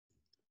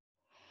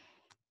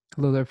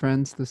Hello there,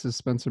 friends. This is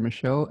Spencer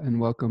Michaud, and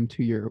welcome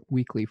to your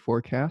weekly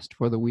forecast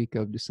for the week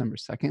of December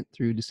 2nd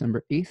through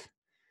December 8th.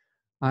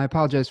 I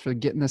apologize for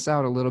getting this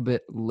out a little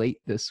bit late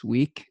this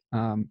week.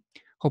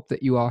 Hope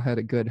that you all had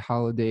a good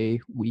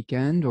holiday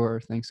weekend or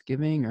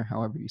Thanksgiving or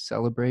however you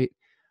celebrate.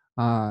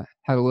 Had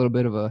a little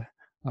bit of a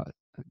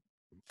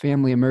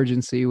family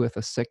emergency with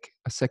a sick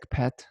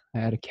pet. I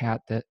had a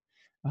cat that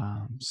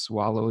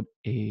swallowed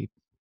a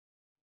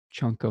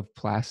chunk of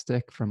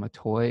plastic from a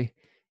toy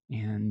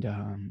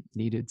and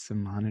needed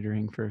some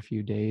monitoring for a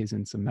few days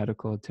and some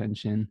medical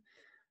attention.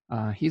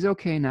 He's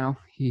okay now.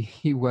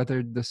 He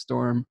weathered the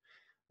storm,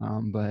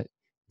 but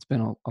it's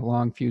been a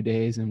long few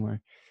days, and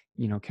we're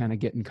kind of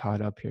getting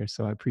caught up here.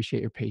 So I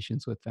appreciate your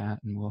patience with that,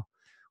 and we'll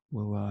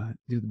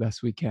do the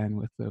best we can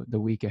with the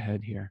week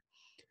ahead here.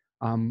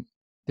 Um,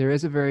 there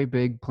is a very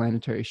big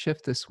planetary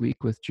shift this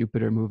week with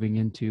Jupiter moving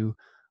into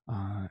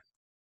uh,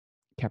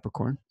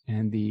 Capricorn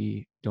and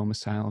the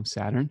domicile of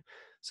Saturn.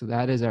 So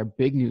that is our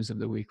big news of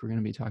the week. We're going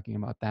to be talking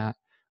about that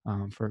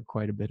for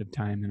quite a bit of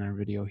time in our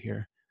video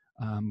here.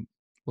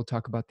 We'll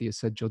talk about the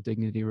essential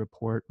dignity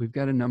report. We've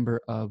got a number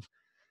of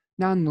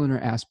non-lunar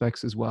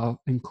aspects as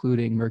well,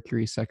 including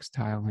Mercury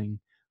sextiling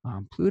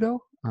Pluto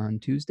on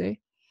Tuesday,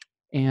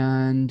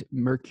 and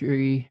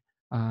Venus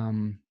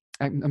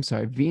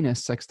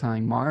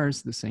sextiling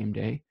Mars the same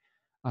day.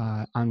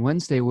 On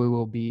Wednesday, we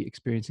will be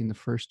experiencing the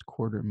first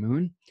quarter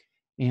moon.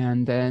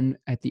 And then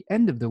at the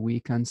end of the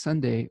week on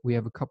Sunday, we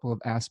have a couple of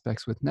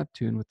aspects with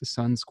Neptune, with the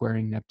Sun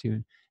squaring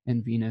Neptune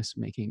and Venus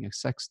making a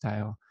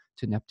sextile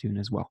to Neptune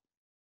as well.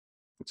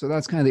 So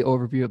that's kind of the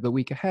overview of the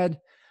week ahead.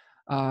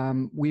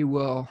 We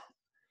will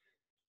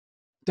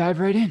dive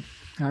right in.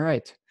 All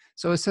right.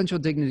 So essential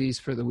dignities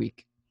for the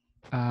week.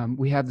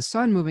 We have the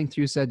Sun moving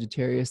through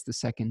Sagittarius, the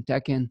second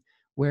decan,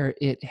 where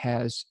it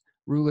has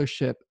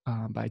rulership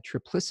by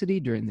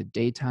triplicity during the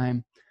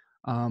daytime.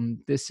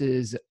 This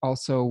is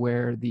also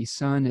where the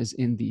Sun is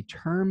in the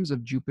terms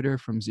of Jupiter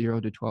from 0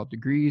 to 12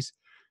 degrees,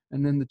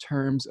 and then the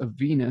terms of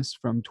Venus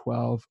from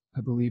 12,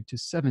 I believe, to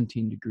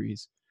 17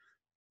 degrees.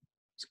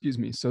 Excuse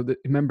me. So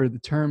remember, the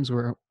terms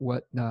were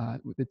what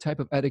the type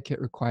of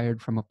etiquette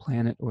required from a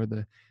planet, or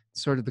the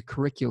sort of the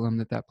curriculum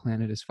that that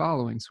planet is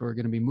following. So we're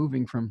going to be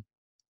moving from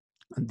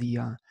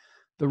the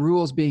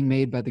rules being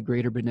made by the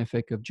greater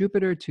benefic of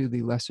Jupiter to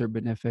the lesser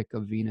benefic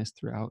of Venus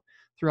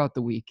throughout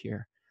the week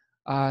here.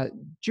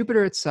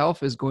 Jupiter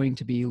itself is going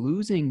to be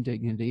losing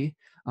dignity,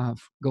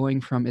 going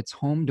from its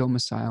home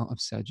domicile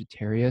of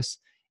Sagittarius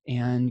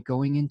and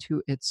going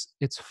into its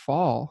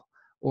fall,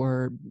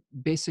 or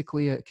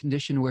basically a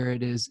condition where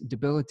it is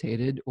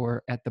debilitated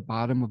or at the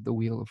bottom of the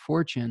wheel of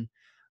fortune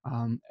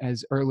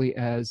as early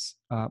as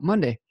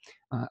Monday.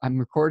 I'm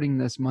recording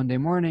this Monday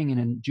morning, and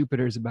then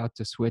Jupiter is about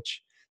to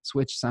switch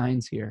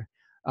signs here.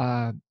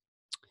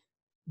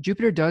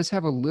 Jupiter does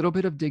have a little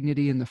bit of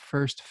dignity in the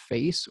first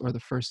face, or the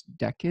first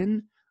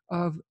decan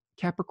of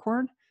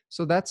Capricorn.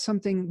 So that's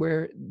something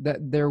where that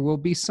there will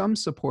be some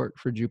support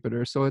for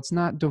Jupiter. So it's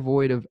not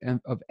devoid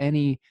of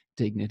any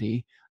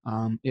dignity.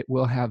 It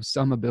will have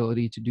some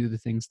ability to do the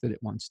things that it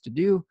wants to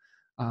do,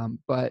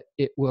 but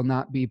it will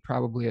not be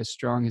probably as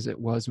strong as it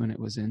was when it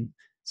was in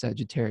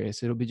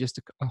Sagittarius. It'll be just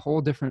a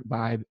whole different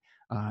vibe.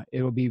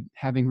 It'll be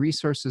having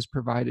resources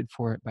provided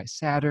for it by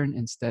Saturn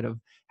instead of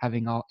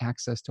having all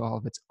access to all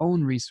of its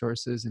own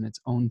resources in its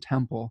own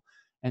temple.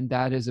 And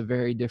that is a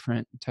very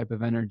different type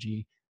of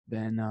energy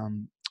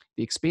than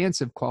the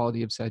expansive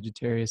quality of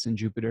Sagittarius and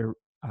Jupiter,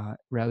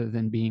 rather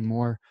than being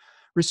more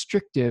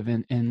restrictive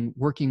and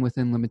working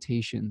within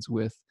limitations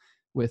with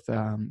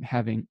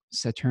having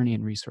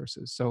Saturnian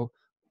resources. So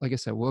like I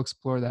said, we'll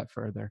explore that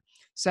further.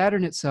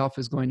 Saturn itself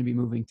is going to be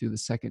moving through the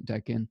second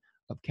decan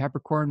of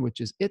Capricorn, which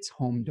is its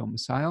home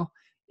domicile.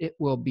 It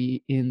will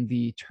be in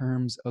the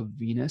terms of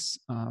Venus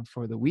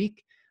for the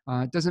week.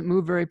 It doesn't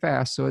move very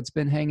fast, so it's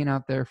been hanging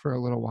out there for a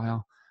little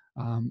while.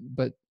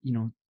 But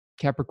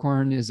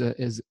Capricorn is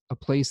a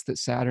place that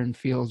Saturn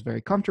feels very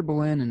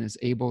comfortable in and is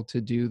able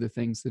to do the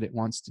things that it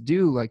wants to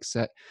do, like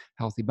set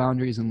healthy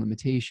boundaries and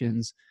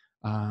limitations,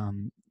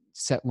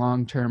 set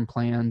long-term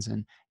plans,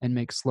 and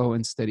make slow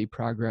and steady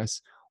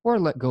progress, or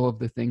let go of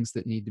the things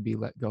that need to be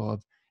let go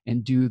of,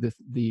 and do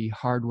the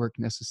hard work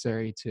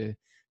necessary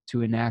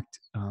to enact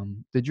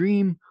the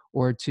dream,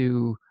 or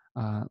to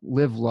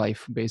live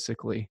life,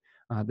 basically,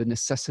 the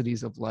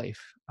necessities of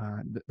life.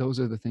 Those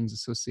are the things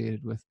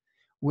associated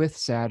with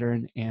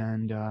Saturn.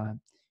 And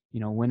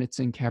when it's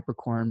in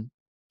Capricorn,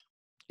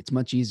 it's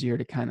much easier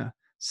to kind of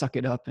suck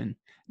it up and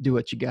do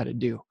what you got to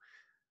do.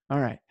 All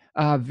right.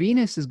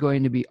 Venus is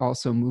going to be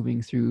also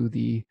moving through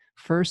the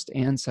first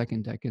and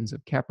second decans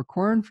of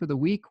Capricorn for the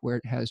week, where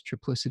it has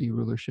triplicity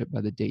rulership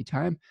by the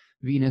daytime.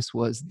 Venus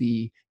was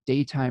the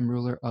daytime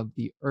ruler of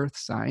the earth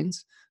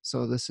signs.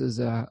 So this is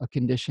a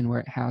condition where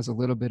it has a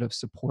little bit of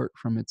support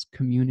from its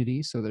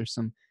community. So there's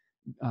some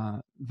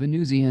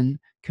Venusian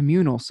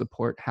communal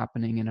support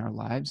happening in our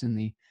lives in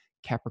the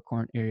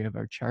Capricorn area of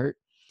our chart.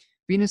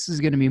 Venus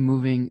is going to be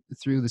moving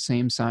through the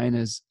same sign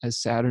as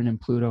Saturn and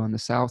Pluto in the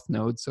south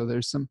node. So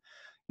there's some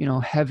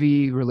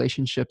heavy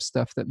relationship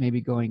stuff that may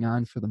be going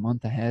on for the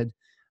month ahead,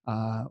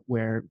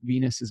 where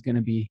Venus is going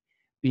to be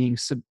being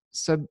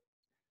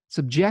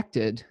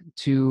subjected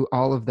to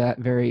all of that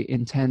very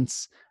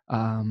intense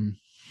um,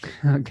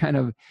 kind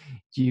of,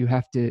 you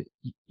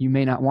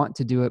may not want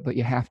to do it, but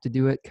you have to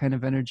do it kind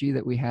of energy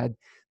that we had,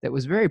 that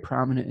was very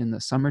prominent in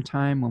the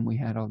summertime when we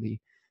had all the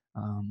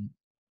um,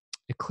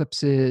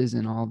 eclipses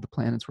and all of the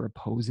planets were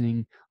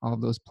opposing. All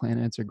of those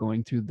planets are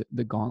going through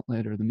the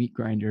gauntlet or the meat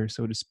grinder,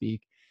 so to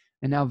speak.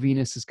 And now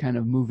Venus is kind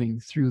of moving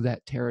through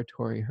that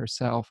territory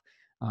herself,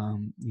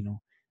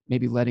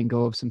 maybe letting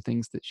go of some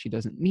things that she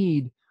doesn't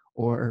need,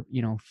 or,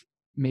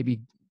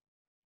 maybe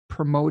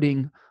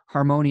promoting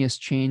harmonious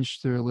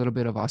change through a little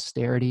bit of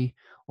austerity,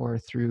 or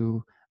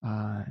through,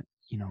 uh,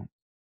 you know,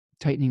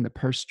 tightening the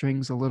purse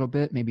strings a little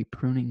bit, maybe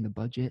pruning the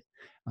budget.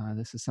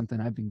 This is something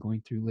I've been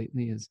going through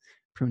lately, is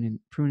pruning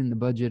the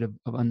budget of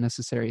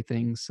unnecessary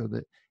things so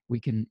that we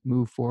can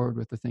move forward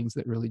with the things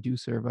that really do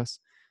serve us.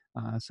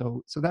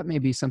 So that may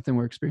be something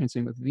we're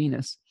experiencing with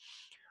Venus.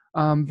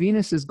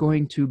 Venus is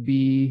going to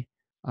be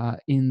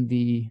in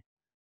the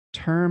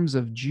terms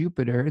of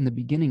Jupiter in the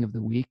beginning of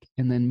the week,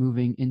 and then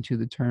moving into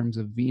the terms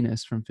of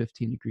Venus from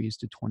 15 degrees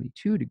to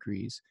 22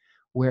 degrees,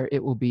 where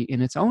it will be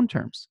in its own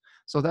terms.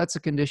 So that's a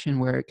condition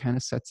where it kind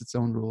of sets its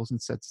own rules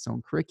and sets its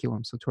own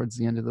curriculum. So towards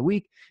the end of the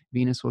week,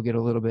 Venus will get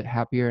a little bit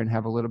happier and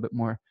have a little bit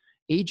more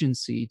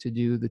agency to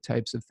do the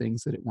types of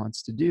things that it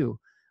wants to do.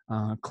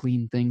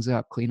 Clean things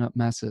up, clean up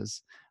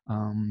messes,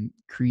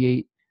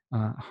 create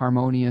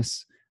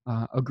harmonious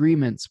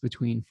agreements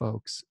between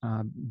folks,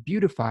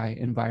 beautify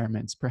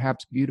environments,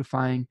 perhaps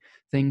beautifying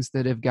things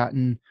that have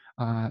gotten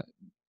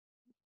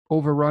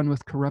overrun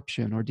with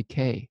corruption or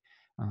decay.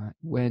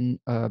 When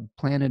a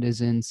planet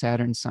is in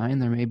Saturn's sign,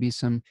 there may be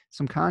some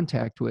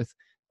contact with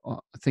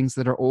things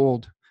that are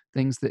old,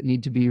 things that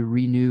need to be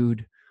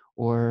renewed,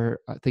 or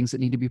things that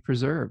need to be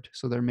preserved.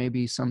 So there may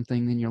be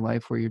something in your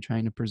life where you're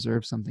trying to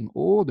preserve something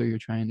old, or you're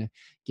trying to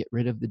get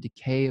rid of the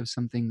decay of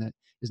something that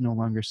is no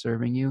longer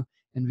serving you.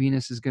 And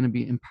Venus is going to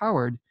be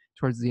empowered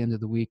towards the end of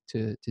the week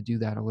to do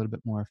that a little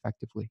bit more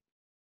effectively.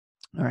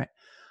 All right.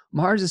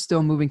 Mars is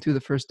still moving through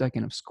the first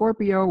decan of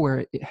Scorpio,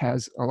 where it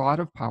has a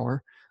lot of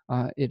power.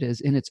 It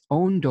is in its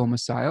own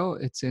domicile.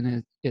 It's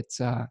in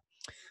its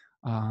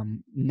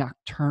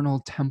nocturnal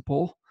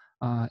temple,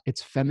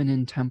 its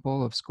feminine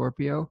temple of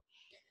Scorpio.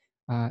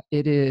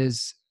 It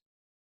is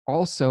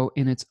also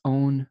in its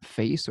own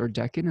face or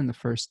decan in the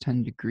first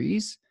 10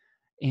 degrees,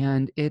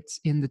 and it's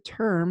in the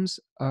terms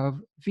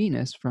of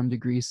Venus from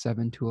degrees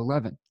 7 to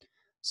 11.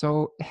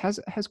 So it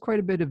has quite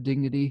a bit of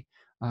dignity.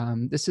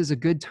 This is a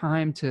good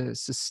time to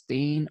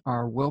sustain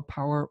our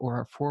willpower or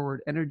our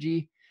forward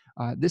energy.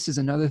 This is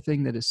another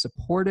thing that is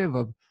supportive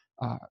of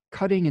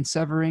cutting and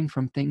severing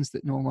from things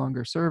that no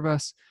longer serve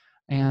us.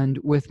 And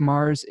with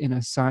Mars in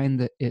a sign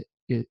that it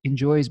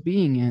enjoys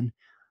being in,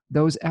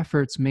 those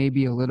efforts may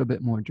be a little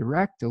bit more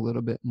direct, a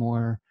little bit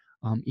more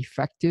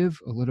effective,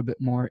 a little bit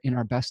more in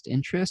our best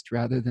interest,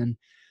 rather than,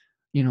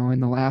 in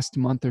the last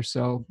month or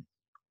so,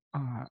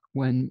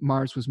 when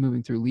Mars was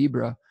moving through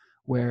Libra,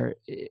 where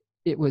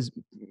it was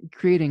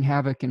creating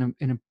havoc in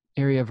an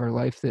area of our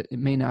life that it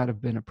may not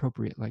have been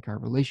appropriate, like our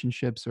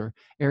relationships, or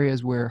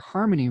areas where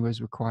harmony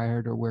was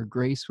required or where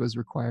grace was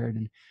required.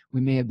 And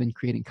we may have been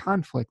creating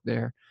conflict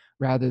there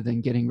rather than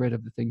getting rid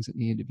of the things that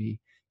needed to be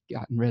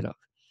gotten rid of.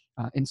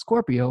 In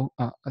Scorpio,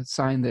 a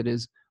sign that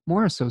is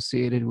more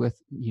associated with,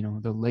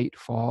 the late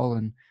fall,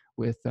 and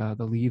with the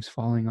leaves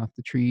falling off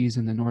the trees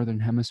in the northern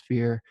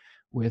hemisphere,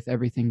 with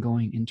everything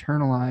going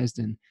internalized,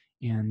 and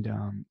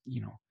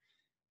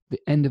the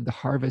end of the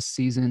harvest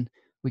season,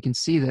 we can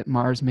see that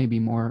Mars may be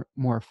more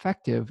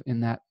effective in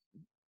that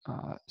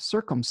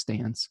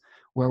circumstance,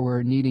 where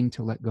we're needing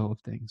to let go of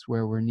things,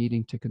 where we're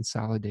needing to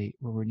consolidate,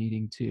 where we're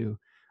needing to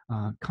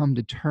come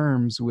to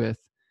terms with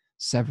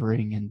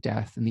severing and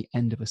death and the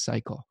end of a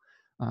cycle.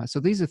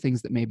 So these are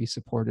things that may be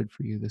supported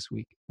for you this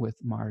week, with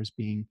Mars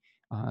being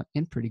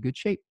in pretty good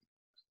shape.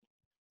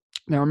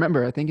 Now,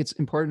 remember, I think it's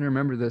important to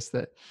remember this,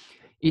 that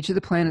each of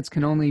the planets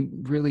can only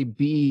really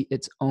be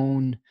its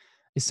own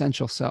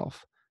essential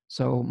self.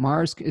 So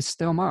Mars is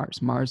still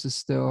Mars. Mars is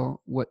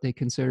still what they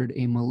considered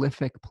a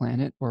malefic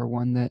planet, or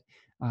one that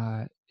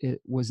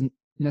it was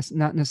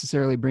not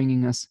necessarily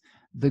bringing us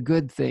the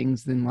good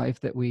things in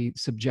life that we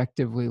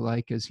subjectively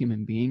like as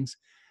human beings.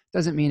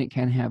 Doesn't mean it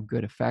can have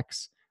good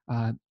effects.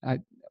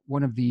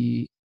 One of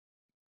the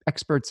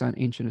experts on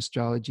ancient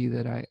astrology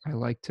that I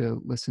like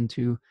to listen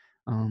to,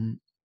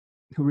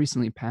 who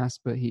recently passed,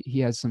 but he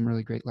has some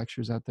really great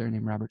lectures out there,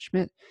 named Robert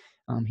Schmidt.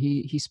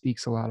 He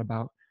speaks a lot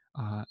about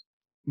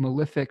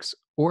malefics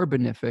or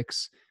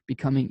benefics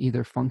becoming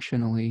either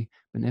functionally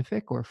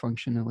benefic or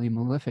functionally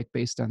malefic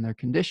based on their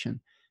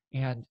condition.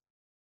 And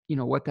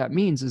what that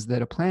means is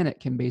that a planet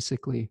can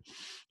basically,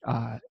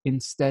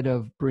 instead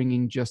of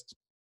bringing just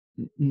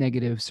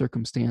negative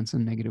circumstance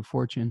and negative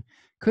fortune,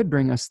 could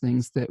bring us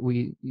things that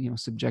we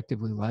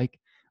subjectively like.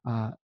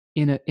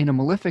 In a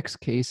malefic's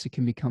case, it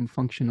can become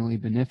functionally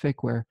benefic,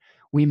 where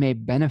we may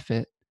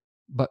benefit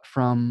but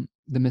from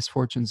the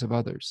misfortunes of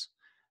others.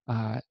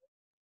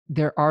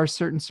 There are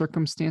certain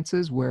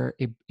circumstances where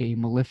a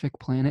malefic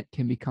planet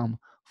can become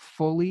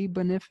fully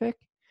benefic,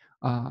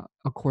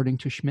 according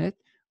to Schmidt,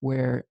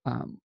 where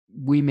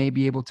we may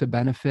be able to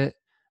benefit,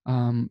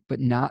 but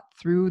not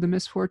through the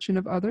misfortune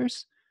of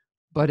others.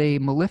 But a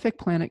malefic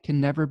planet can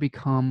never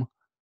become,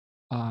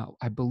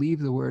 I believe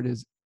the word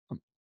is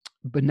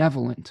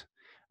benevolent,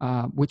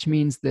 which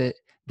means that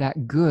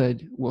that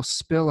good will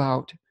spill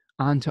out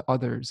onto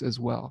others as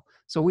well.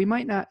 So we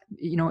might not,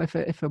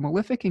 if a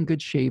malefic in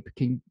good shape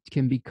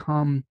can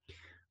become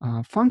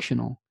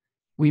functional,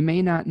 we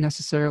may not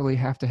necessarily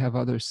have to have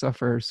others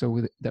suffer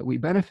that we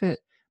benefit,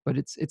 but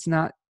it's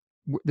not,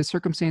 the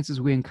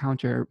circumstances we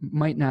encounter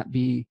might not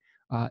be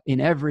in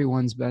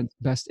everyone's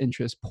best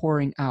interest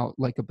pouring out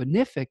like a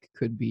benefic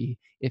could be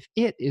if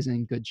it is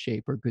in good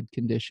shape or good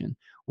condition,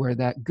 where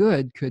that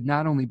good could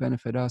not only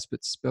benefit us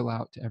but spill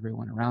out to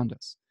everyone around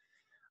us.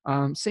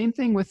 Same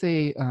thing with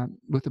a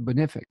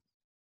benefic.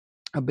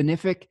 A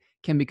benefic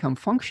can become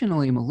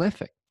functionally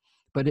malefic,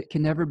 but it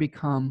can never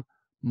become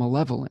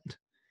malevolent.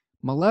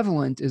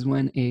 Malevolent is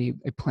when a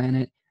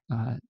planet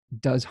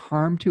does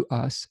harm to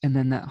us, and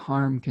then that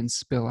harm can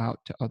spill out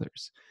to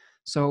others.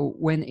 So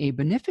when a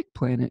benefic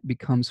planet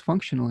becomes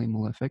functionally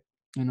malefic,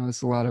 I know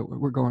it's a lot of,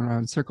 we're going around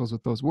in circles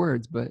with those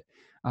words, but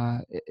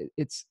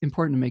it's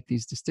important to make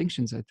these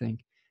distinctions, I think,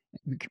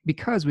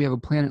 because we have a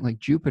planet like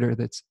Jupiter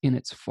that's in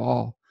its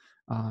fall,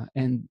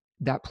 and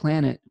that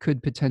planet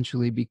could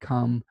potentially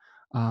become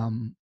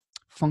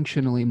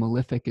functionally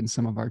malefic in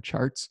some of our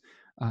charts,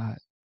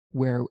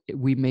 where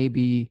we may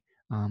be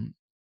um,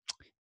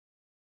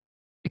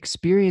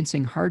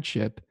 experiencing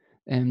hardship,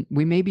 and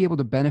we may be able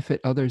to benefit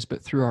others,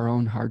 but through our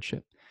own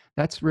hardship.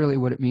 That's really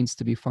what it means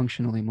to be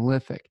functionally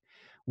malefic,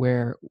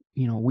 where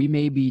we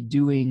may be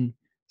doing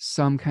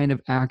some kind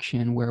of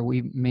action where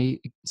we may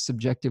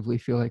subjectively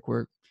feel like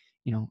we're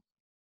you know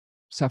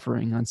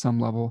suffering on some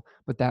level,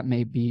 but that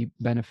may be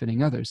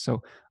benefiting others.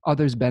 So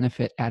others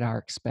benefit at our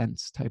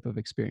expense type of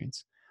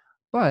experience.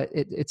 But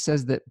it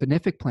says that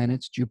benefic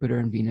planets, Jupiter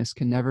and Venus,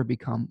 can never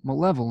become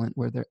malevolent,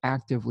 where they're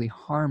actively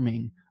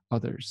harming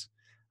others.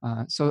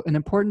 So an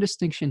important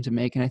distinction to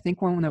make, and I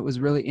think one that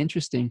was really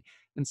interesting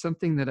and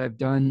something that I've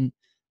done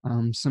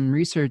some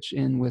research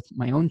in with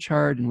my own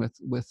chart and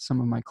with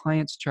some of my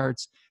clients'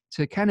 charts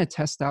to kind of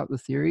test out the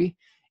theory.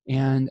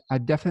 And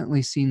I've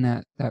definitely seen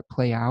that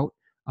play out,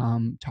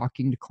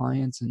 talking to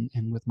clients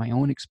and with my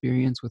own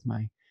experience with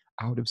my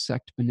out of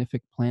sect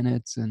benefic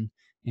planets and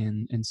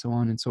so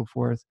on and so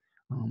forth.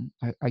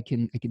 I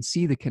can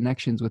see the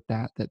connections with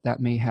that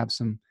may have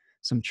some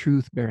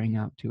truth bearing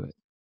out to it.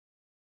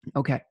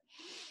 Okay,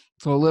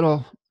 so a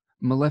little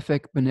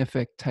malefic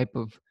benefic type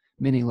of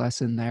mini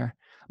lesson there.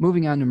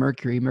 Moving on to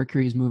Mercury.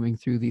 Mercury is moving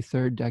through the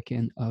third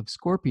decan of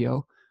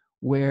Scorpio,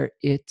 where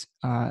it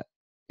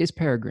is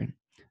peregrine.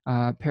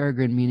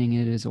 Peregrine meaning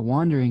it is a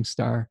wandering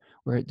star,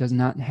 where it does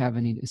not have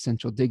any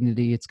essential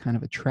dignity. It's kind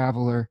of a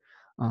traveler.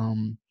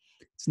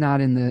 It's not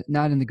in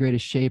the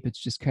greatest shape.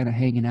 It's just kind of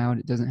hanging out.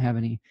 It doesn't have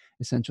any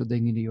essential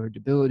dignity or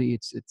debility.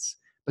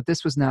 But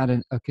this was not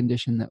a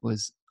condition that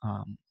was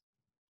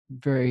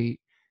very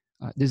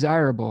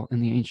desirable in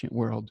the ancient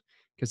world,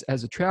 because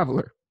as a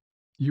traveler,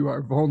 you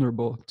are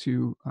vulnerable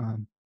to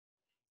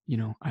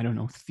I don't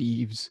know,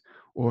 thieves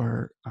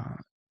or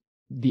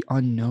the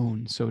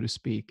unknown, so to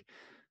speak.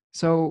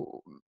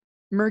 So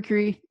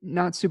Mercury,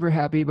 not super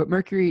happy, but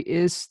Mercury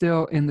is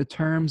still in the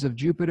terms of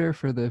Jupiter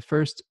for the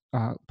first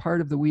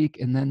part of the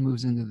week, and then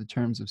moves into the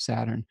terms of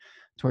Saturn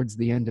towards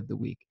the end of the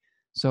week.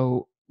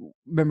 So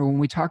remember, when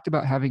we talked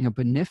about having a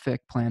benefic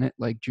planet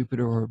like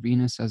Jupiter or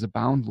Venus as a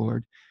bound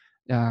lord,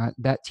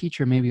 that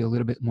teacher may be a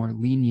little bit more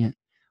lenient.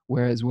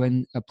 Whereas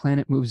when a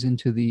planet moves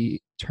into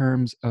the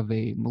terms of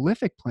a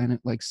malefic planet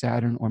like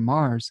Saturn or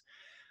Mars,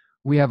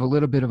 we have a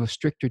little bit of a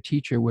stricter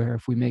teacher, where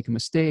if we make a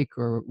mistake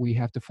or we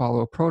have to follow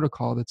a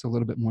protocol that's a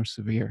little bit more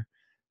severe.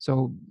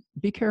 So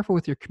be careful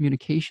with your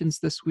communications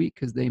this week,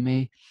 because they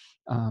may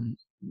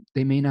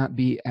not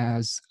be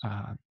as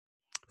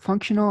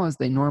functional as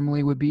they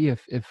normally would be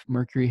if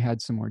Mercury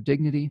had some more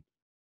dignity.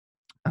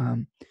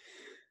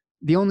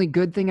 The only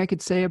good thing I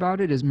could say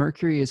about it is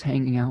Mercury is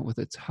hanging out with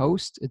its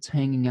host. It's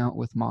hanging out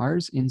with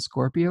Mars in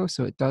Scorpio,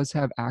 so it does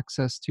have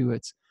access to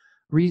its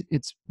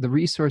the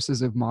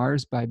resources of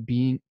Mars by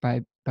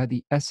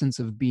the essence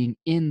of being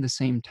in the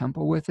same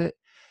temple with it.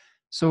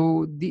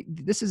 So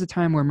this is a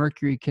time where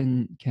Mercury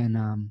can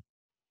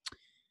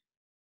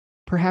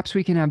perhaps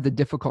we can have the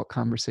difficult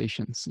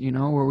conversations,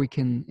 where we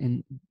can,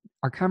 and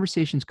our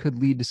conversations could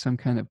lead to some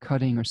kind of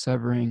cutting or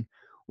severing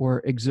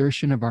or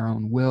exertion of our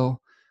own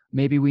will.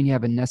 Maybe we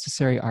have a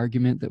necessary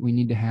argument that we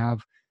need to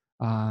have.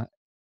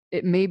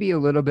 It may be a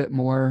little bit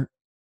more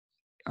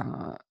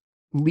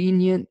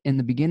lenient in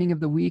the beginning of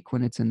the week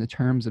when it's in the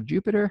terms of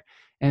Jupiter,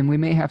 and we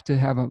may have to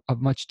have a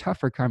much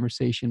tougher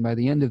conversation by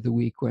the end of the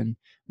week when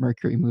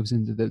Mercury moves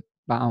into the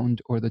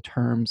bound or the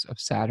terms of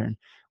Saturn,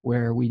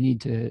 where we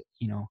need to,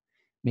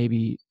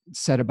 maybe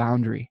set a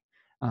boundary,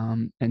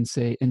 and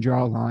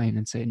draw a line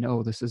and say,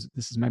 no, this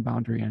is my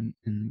boundary, and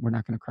we're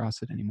not going to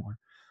cross it anymore.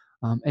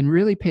 And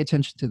really pay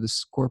attention to the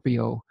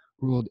Scorpio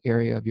ruled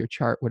area of your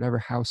chart, whatever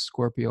house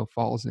Scorpio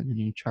falls in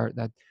your chart.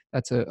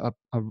 That's a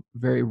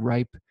very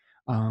ripe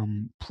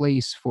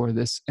place for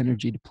this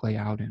energy to play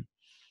out in.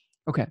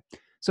 Okay,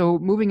 so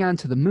moving on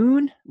to the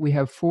moon, we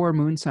have 4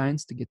 moon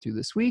signs to get through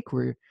this week.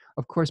 We're,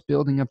 of course,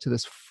 building up to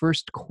this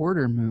first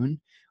quarter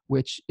moon,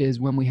 which is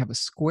when we have a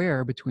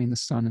square between the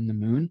sun and the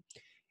moon.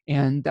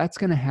 And that's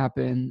going to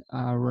happen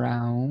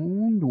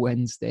around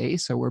Wednesday.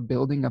 So we're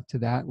building up to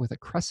that with a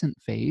crescent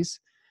phase.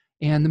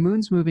 And the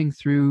moon's moving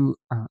through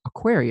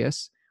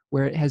Aquarius,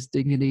 where it has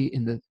dignity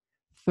in the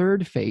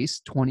third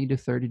phase, 20 to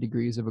 30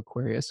 degrees of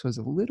Aquarius. So there's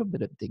a little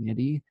bit of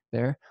dignity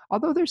there.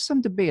 Although there's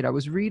some debate. I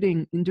was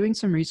reading and doing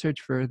some research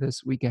for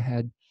this week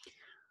ahead.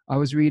 I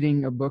was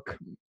reading a book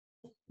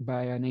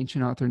by an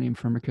ancient author named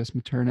Firmicus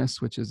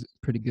Maternus, which is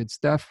pretty good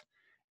stuff.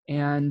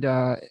 And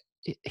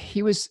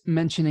he was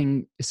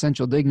mentioning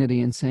essential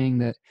dignity and saying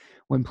that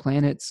when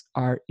planets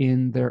are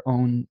in their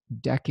own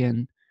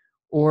decan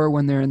or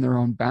when they're in their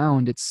own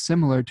bound, it's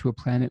similar to a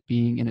planet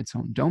being in its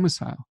own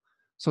domicile.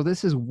 So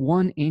this is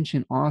one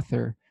ancient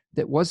author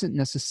that wasn't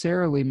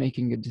necessarily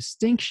making a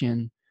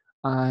distinction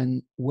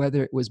on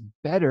whether it was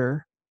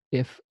better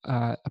if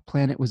a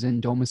planet was in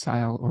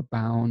domicile or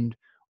bound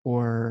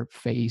or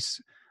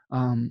face.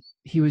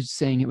 He was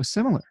saying it was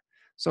similar.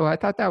 So I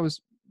thought that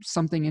was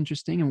something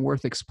interesting and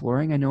worth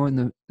exploring. I know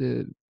in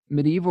the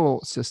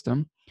medieval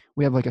system,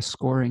 we have like a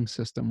scoring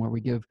system where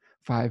we give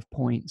 5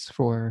 points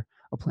for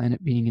a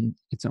planet being in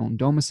its own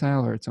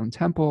domicile or its own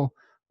temple,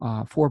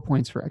 4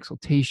 points for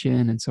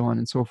exaltation, and so on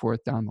and so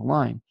forth down the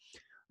line.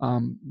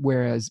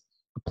 Whereas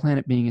a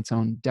planet being its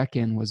own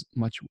decan was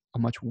a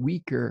much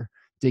weaker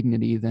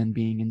dignity than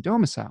being in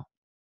domicile.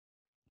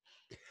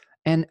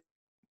 And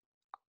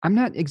I'm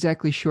not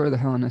exactly sure the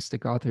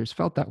Hellenistic authors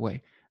felt that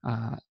way.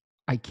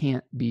 I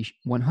can't be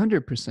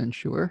 100%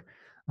 sure,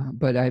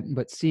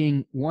 but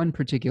seeing one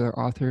particular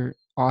author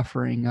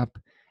offering up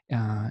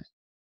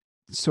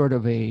sort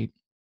of a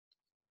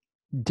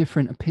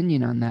different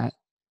opinion on that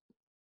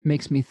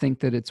makes me think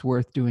that it's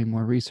worth doing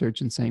more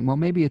research and saying, well,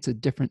 maybe it's a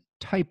different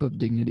type of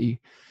dignity,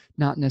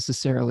 not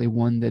necessarily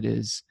one that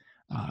is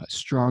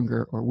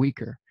stronger or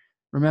weaker.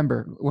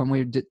 Remember, when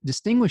we're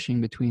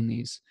distinguishing between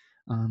these,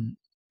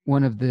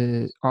 one of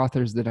the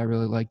authors that I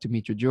really like,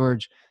 Demetra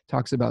George,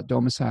 talks about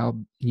domicile,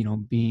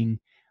 being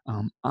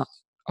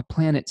a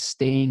planet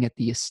staying at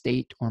the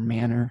estate or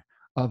manor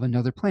of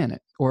another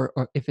planet, or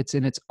if it's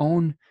in its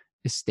own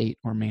estate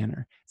or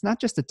manor. It's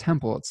not just a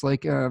temple. It's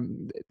like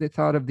they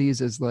thought of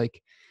these as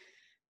like,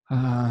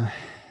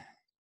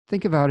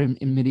 think about in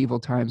medieval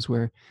times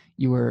where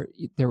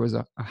there was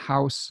a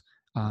house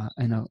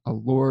and a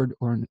lord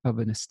of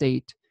an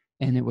estate,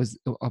 and it was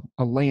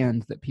a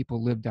land that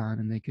people lived on,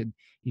 and they could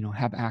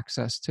have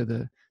access to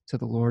the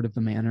lord of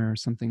the manor or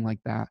something like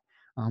that,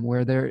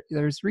 where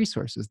there's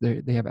resources.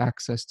 They have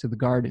access to the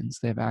gardens,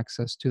 they have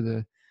access to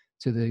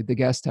the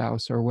guest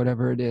house or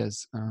whatever it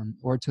is,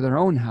 or to their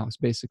own house,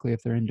 basically,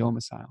 if they're in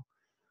domicile.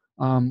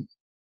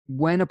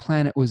 When a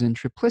planet was in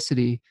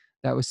triplicity,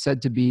 that was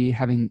said to be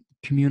having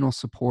communal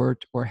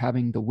support or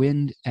having the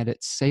wind at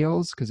its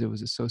sails, because it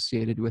was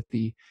associated with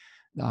the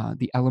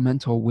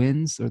elemental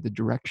winds or the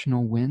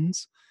directional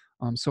winds.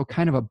 So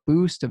kind of a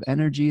boost of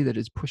energy that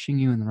is pushing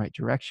you in the right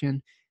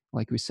direction.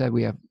 Like we said,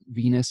 we have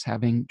Venus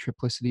having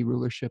triplicity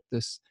rulership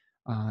this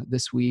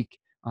week.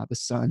 The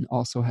sun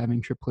also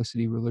having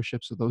triplicity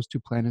rulership. So those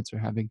 2 planets are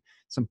having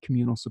some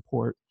communal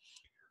support.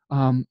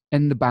 And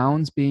the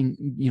bounds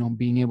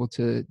being able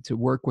to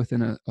work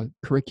within a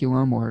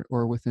curriculum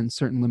or within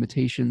certain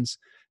limitations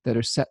that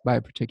are set by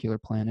a particular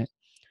planet.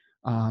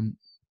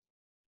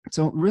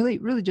 So really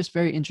just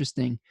very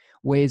interesting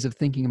ways of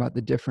thinking about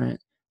the different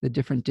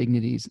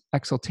dignities.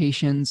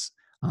 Exaltations,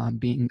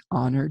 being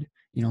honored,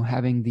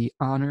 having the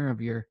honor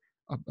of your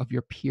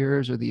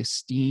peers, or the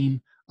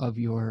esteem of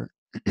your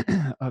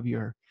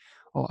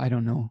I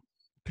don't know,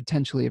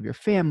 potentially of your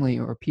family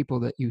or people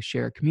that you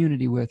share a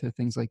community with, or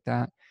things like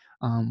that,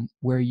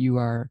 where you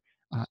are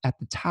at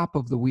the top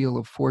of the wheel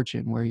of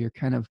fortune, where you're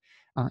kind of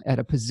at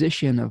a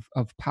position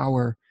of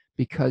power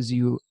because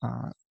you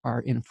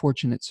are in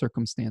fortunate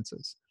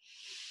circumstances.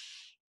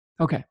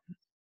 Okay,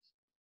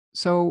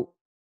 so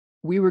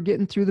we were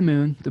getting through the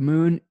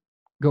moon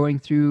going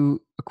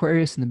through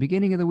Aquarius in the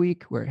beginning of the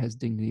week, where it has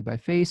dignity by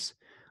face.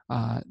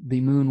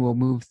 The moon will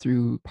move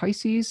through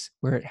Pisces,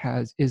 where it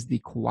is the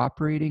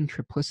cooperating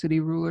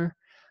triplicity ruler.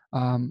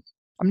 I'm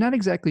not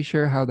exactly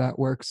sure how that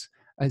works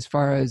as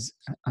far as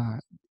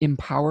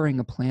empowering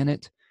a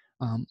planet.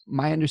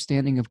 My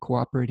understanding of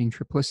cooperating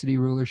triplicity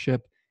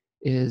rulership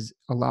is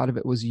a lot of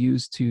it was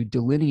used to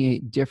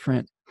delineate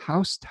different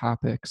house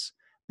topics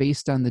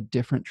based on the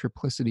different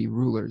triplicity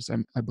rulers.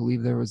 I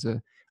believe there was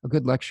a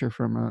good lecture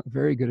from a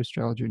very good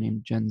astrologer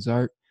named Jen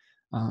Zart,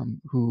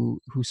 who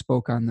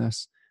spoke on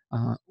this,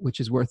 which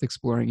is worth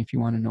exploring if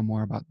you want to know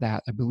more about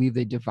that. I believe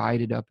they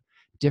divided up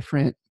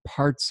different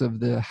parts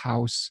of the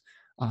house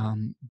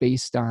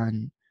based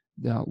on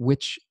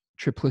which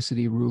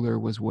triplicity ruler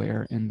was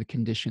where and the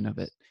condition of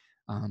it.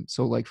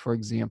 So like, for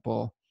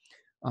example,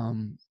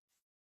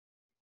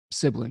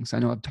 siblings. I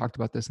know I've talked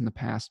about this in the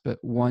past, but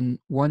one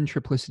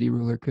triplicity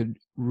ruler could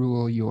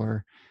rule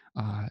your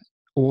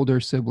older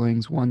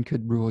siblings, one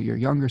could rule your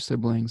younger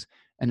siblings,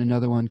 and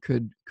another one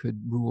could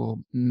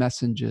rule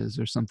messengers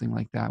or something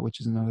like that, which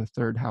is another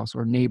third house,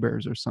 or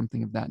neighbors or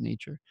something of that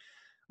nature.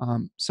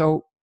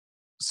 So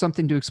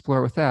something to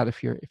explore with that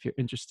if you're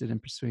interested in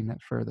pursuing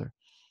that further.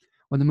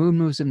 When the moon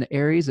moves into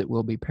Aries, it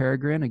will be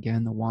peregrine,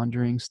 again, the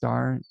wandering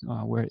star,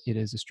 where it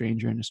is a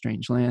stranger in a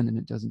strange land and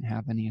it doesn't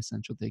have any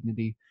essential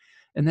dignity.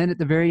 And then at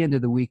the very end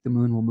of the week, the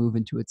moon will move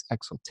into its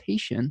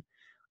exaltation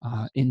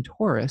in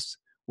Taurus,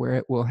 where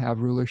it will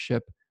have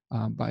rulership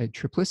by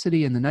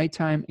triplicity in the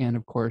nighttime, and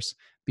of course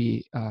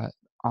be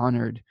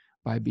honored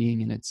by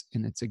being in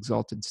its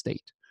exalted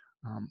state.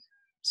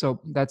 So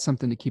that's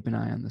something to keep an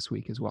eye on this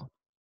week as well.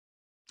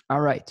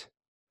 All right,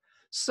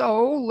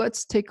 so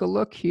let's take a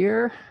look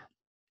here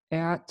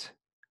at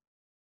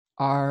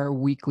our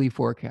weekly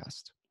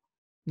forecast.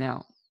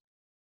 Now,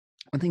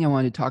 one thing I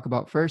wanted to talk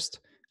about first,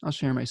 I'll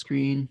share my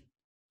screen,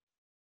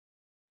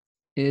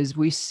 is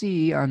we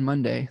see on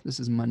Monday, this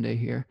is Monday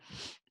here,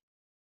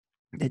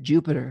 that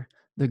Jupiter,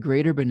 the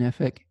greater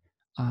benefic,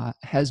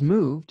 has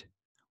moved,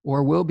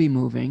 or will be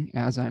moving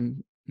as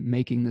I'm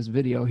making this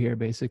video here,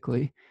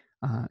 basically.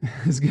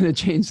 It's going to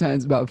change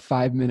signs about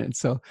 5 minutes.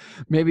 So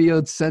maybe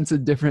you'll sense a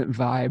different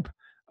vibe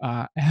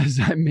as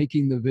I'm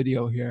making the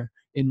video here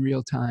in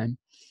real time.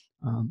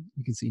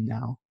 You can see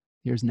now,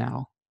 here's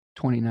now,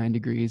 29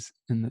 degrees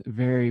in the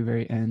very,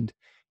 very end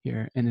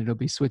here, and it'll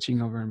be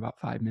switching over in about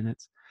 5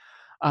 minutes.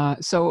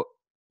 So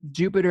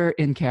Jupiter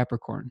in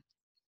Capricorn.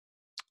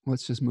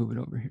 Let's just move it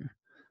over here.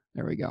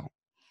 There we go.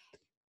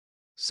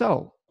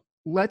 So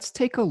let's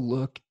take a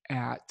look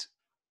at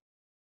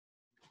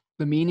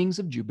the meanings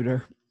of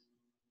Jupiter,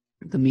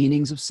 the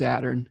meanings of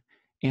Saturn,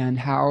 and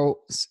how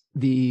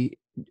the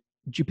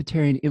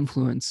Jupiterian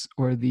influence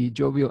or the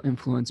jovial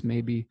influence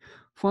may be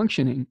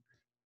functioning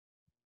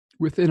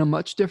within a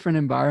much different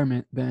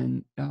environment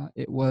than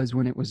it was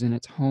when it was in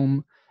its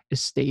home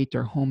estate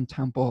or home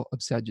temple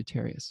of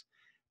Sagittarius.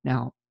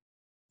 Now,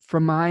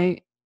 from my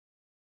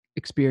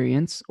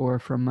experience or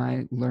from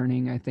my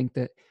learning, I think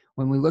that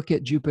when we look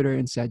at Jupiter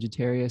in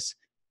Sagittarius,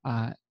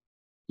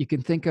 you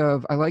can think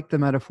of, I like the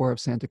metaphor of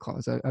Santa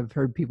Claus. I've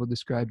heard people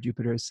describe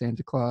Jupiter as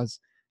Santa Claus,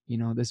 you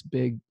know, this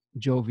big,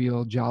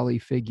 jovial, jolly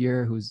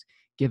figure who's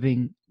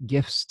giving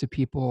gifts to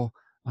people,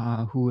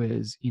 who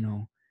is, you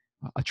know,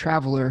 a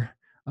traveler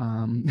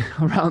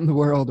around the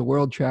world, a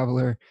world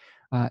traveler.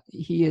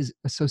 He is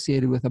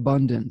associated with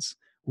abundance,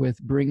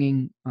 with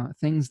bringing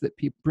things that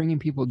bringing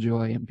people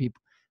joy and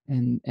people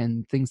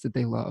and things that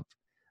they love.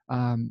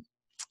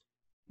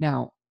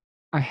 Now,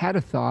 I had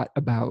a thought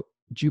about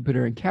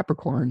Jupiter and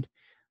Capricorn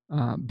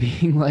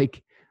being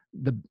like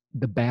the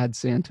bad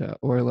Santa,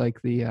 or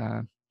like the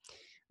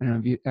I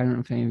don't know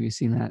if any of you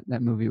seen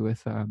that movie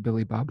with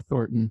Billy Bob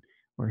Thornton,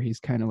 where he's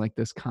kind of like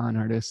this con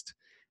artist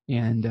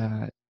and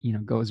you know,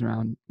 goes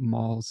around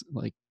malls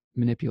like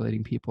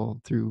manipulating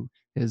people through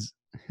his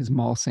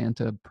mall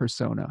Santa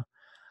persona.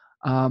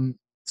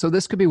 So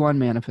this could be one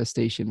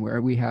manifestation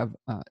where we have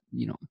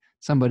you know,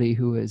 somebody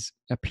who is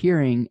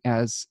appearing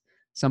as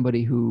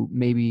somebody who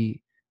may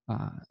be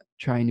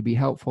trying to be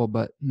helpful,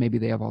 but maybe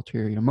they have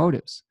ulterior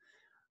motives.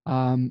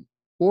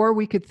 Or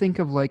we could think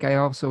of, like, I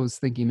also was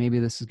thinking maybe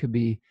this could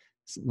be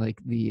like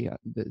the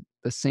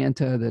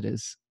Santa that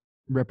is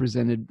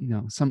represented, you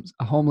know,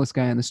 a homeless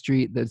guy on the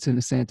street that's in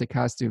a Santa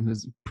costume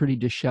who's pretty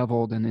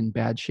disheveled and in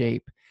bad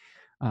shape.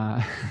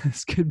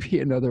 This could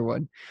be another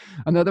one.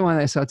 Another one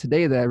I saw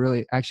today that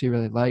I actually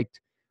really liked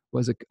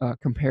was a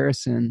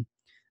comparison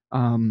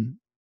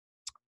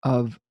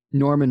of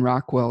Norman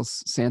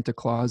Rockwell's Santa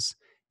Claus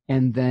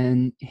and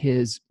then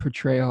his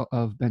portrayal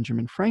of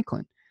Benjamin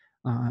Franklin.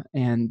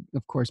 And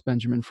of course,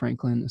 Benjamin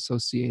Franklin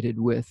associated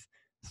with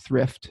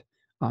thrift,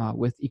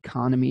 with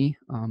economy.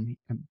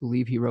 I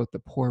believe he wrote the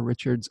Poor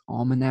Richard's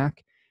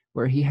Almanac,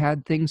 where he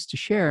had things to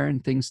share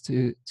and things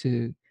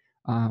to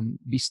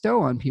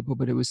bestow on people,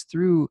 but it was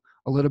through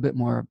a little bit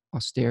more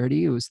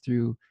austerity. It was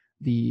through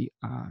the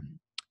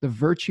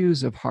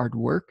virtues of hard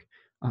work,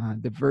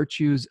 the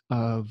virtues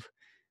of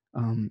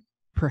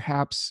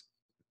perhaps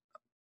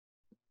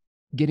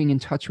getting in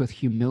touch with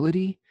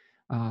humility,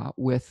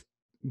 with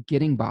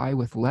getting by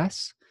with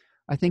less.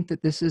 I think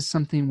that this is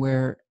something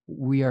where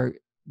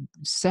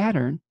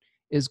Saturn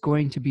is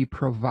going to be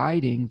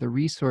providing the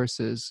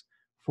resources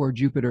for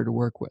Jupiter to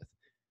work with.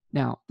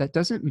 Now, that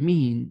doesn't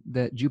mean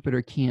that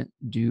Jupiter can't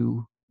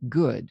do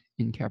good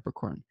in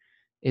Capricorn.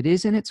 It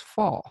is in its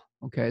fall,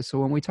 okay? So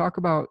when we talk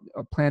about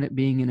a planet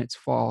being in its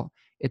fall,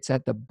 it's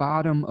at the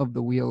bottom of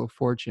the wheel of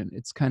fortune.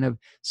 It's kind of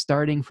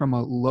starting from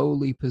a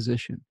lowly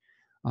position.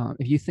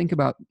 If you think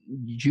about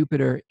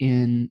Jupiter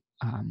in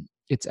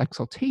its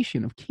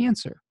exaltation of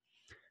Cancer,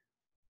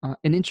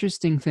 an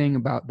interesting thing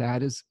about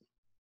that is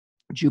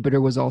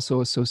Jupiter was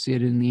also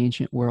associated in the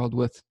ancient world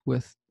with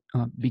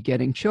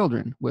begetting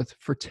children, with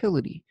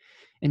fertility,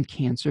 and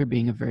Cancer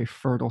being a very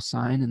fertile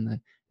sign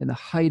in the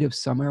height of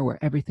summer,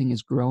 where everything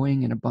is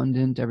growing and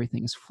abundant,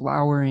 everything is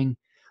flowering.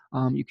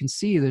 you can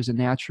see there's a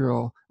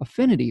natural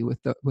affinity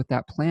with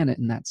that planet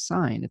in that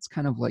sign. It's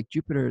kind of like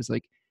Jupiter is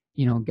like,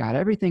 got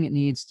everything it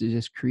needs to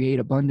just create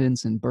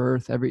abundance and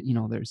birth.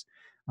 There's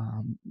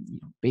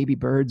baby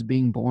birds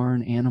being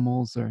born,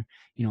 animals are,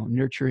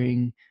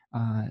 nurturing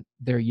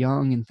their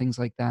young and things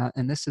like that.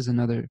 And this is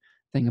another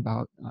thing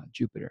about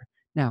Jupiter.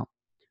 Now,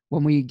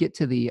 when we get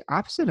to the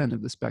opposite end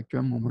of the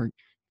spectrum, when we're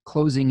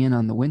closing in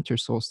on the winter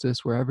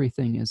solstice, where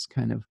everything is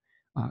kind of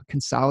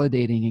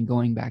consolidating and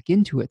going back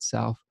into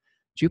itself,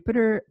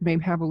 Jupiter may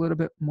have a little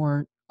bit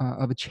more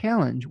of a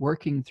challenge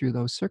working through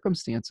those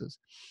circumstances.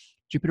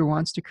 Jupiter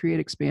wants to create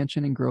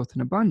expansion and growth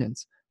and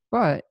abundance,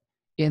 but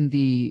in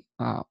the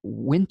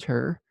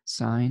winter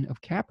sign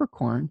of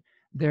Capricorn,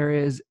 there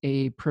is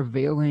a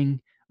prevailing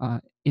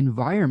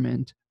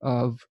environment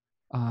of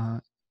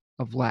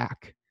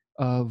lack,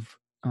 of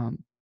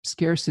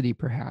scarcity,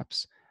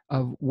 perhaps,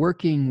 of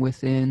working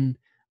within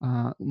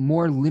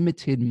more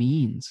limited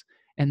means.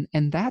 And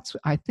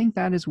I think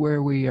that is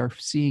where we are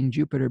seeing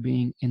Jupiter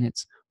being in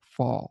its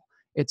fall.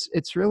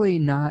 It's really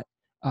not,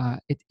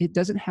 it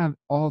doesn't have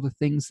all the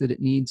things that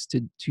it needs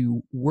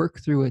to work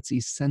through its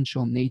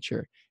essential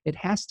nature. It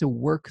has to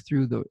work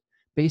through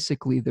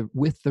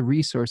with the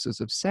resources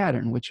of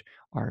Saturn, which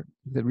are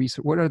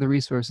what are the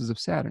resources of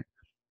Saturn?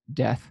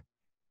 Death,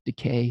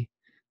 decay,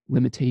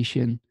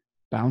 limitation,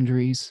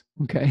 boundaries.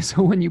 Okay,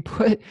 so when you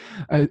put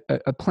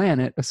a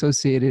planet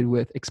associated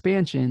with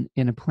expansion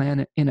in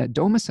a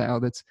domicile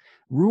that's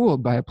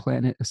ruled by a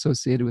planet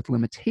associated with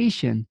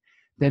limitation,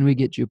 then we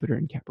get Jupiter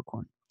in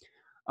Capricorn.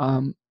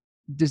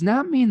 Does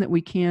not mean that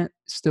we can't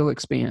still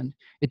expand.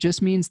 It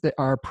just means that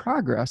our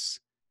progress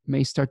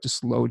may start to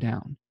slow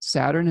down.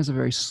 Saturn is a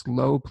very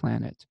slow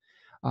planet.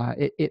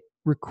 It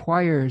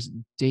requires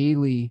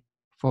daily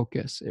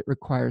focus. It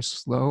requires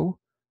slow,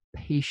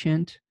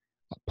 patient,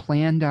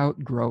 planned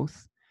out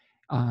growth.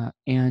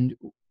 And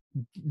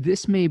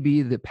this may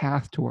be the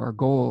path to our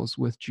goals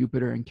with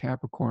Jupiter and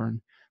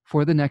Capricorn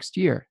for the next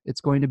year.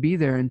 It's going to be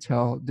there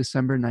until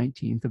December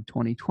 19th of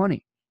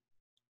 2020.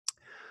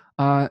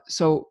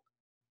 So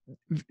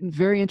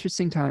very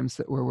interesting times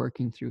that we're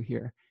working through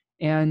here.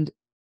 And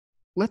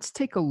let's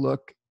take a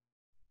look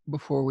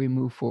before we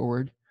move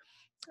forward.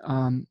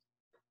 I'm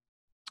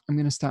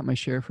going to stop my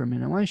share for a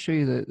minute. I want to show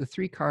you the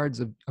three cards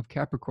of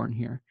Capricorn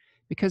here,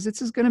 because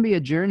this is going to be a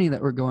journey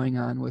that we're going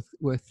on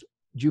with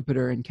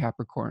Jupiter and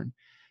Capricorn.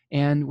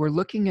 And we're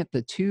looking at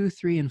the 2,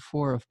 3, and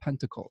 4 of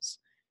Pentacles.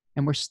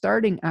 And we're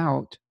starting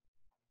out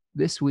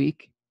this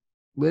week,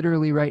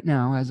 literally right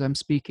now as I'm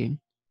speaking,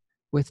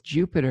 with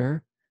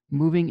Jupiter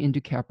moving into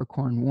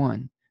Capricorn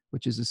 1,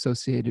 which is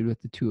associated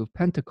with the 2 of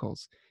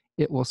Pentacles.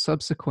 It will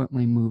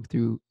subsequently move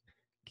through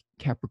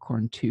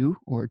Capricorn 2,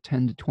 or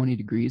 10 to 20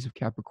 degrees of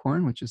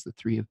Capricorn, which is the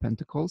 3 of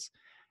Pentacles,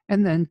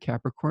 and then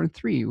Capricorn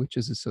 3, which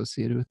is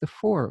associated with the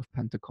 4 of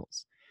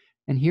Pentacles.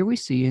 And here we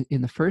see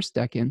in the first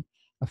decan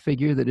a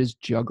figure that is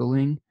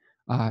juggling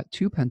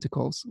 2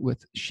 pentacles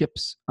with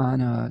ships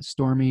on a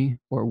stormy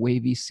or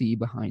wavy sea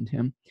behind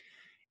him.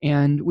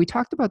 And we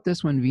talked about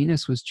this when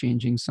Venus was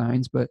changing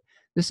signs, but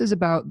this is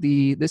about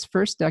this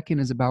first decan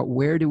is about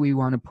where do we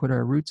want to put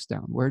our roots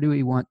down? Where do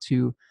we want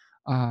to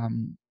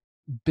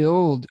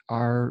build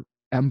our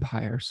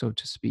empire, so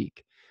to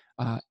speak?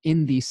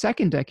 In the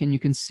second decan, you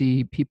can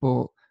see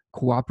people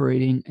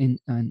cooperating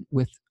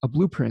with a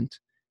blueprint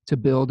to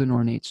build an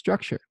ornate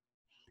structure.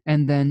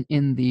 And then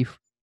in the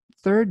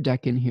third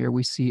decan here,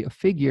 we see a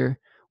figure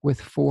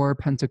with 4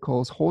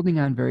 pentacles holding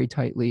on very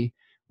tightly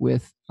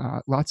with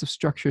lots of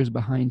structures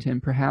behind him.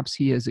 Perhaps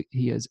he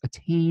has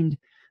attained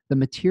the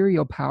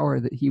material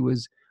power that he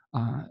was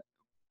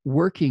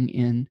working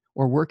in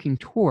or working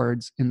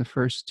towards in the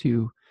first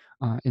two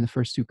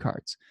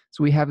cards.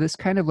 So we have this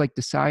kind of like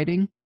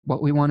deciding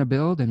what we want to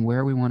build and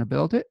where we want to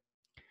build it.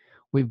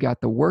 We've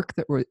got the work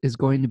that is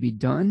going to be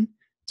done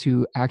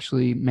to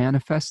actually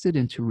manifest it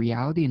into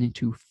reality and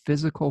into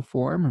physical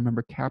form.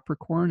 Remember,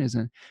 Capricorn is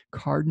a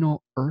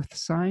cardinal earth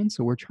sign,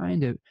 so we're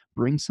trying to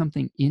bring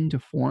something into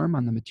form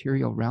on the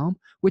material realm,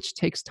 which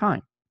takes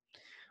time.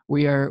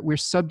 We're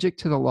subject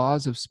to the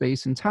laws of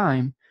space and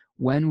time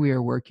when we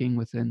are working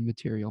within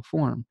material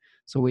form.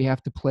 So we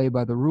have to play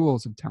by the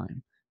rules of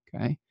time,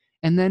 okay?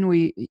 And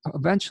then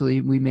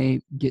eventually we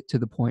may get to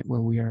the point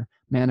where we are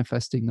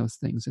manifesting those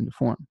things into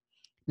form.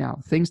 Now,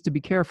 things to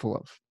be careful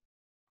of.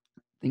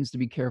 Things to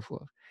be careful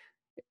of.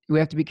 We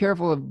have to be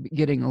careful of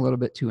getting a little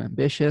bit too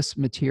ambitious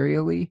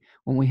materially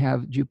when we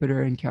have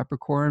Jupiter in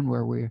Capricorn,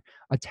 where we're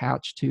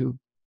attached to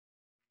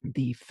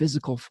the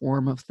physical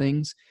form of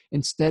things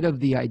instead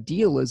of the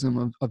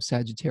idealism of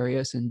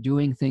Sagittarius and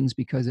doing things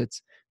because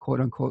it's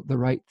quote unquote the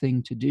right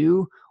thing to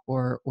do,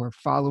 or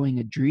following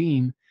a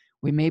dream.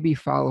 We may be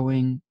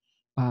following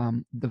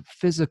the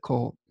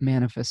physical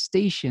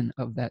manifestation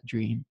of that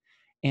dream.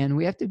 And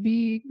we have to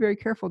be very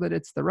careful that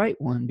it's the right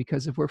one,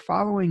 because if we're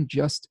following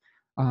just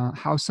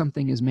how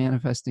something is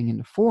manifesting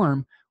into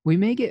form, we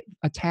may get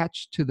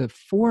attached to the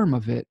form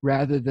of it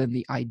rather than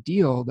the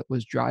ideal that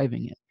was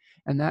driving it.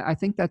 And I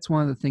think that's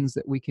one of the things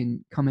that we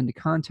can come into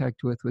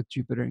contact with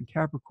Jupiter and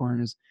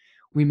Capricorn is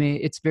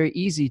it's very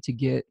easy to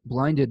get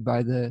blinded by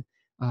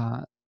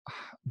uh,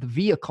 the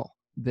vehicle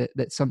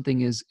that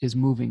something is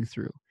moving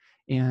through.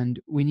 And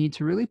we need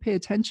to really pay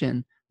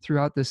attention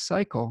throughout this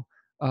cycle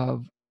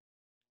of,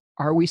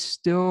 are we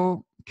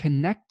still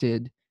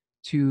connected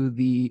to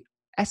the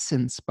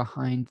essence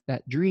behind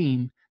that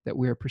dream that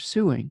we're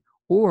pursuing?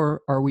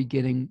 Or are we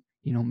getting,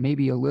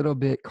 maybe a little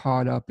bit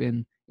caught up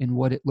in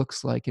what it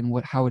looks like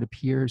and how it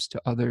appears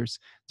to others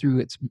through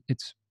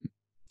its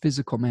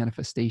physical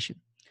manifestation?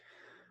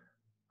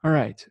 All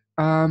right.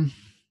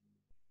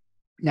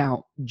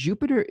 Now,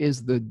 Jupiter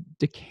is the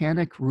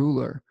decanic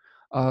ruler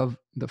of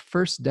the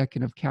first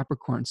decan of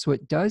Capricorn, so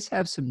it does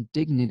have some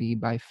dignity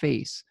by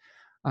face.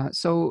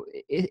 So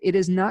it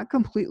is not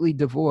completely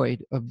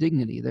devoid of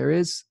dignity.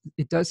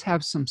 It does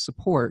have some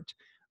support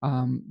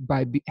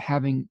by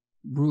having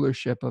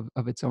rulership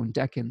of its own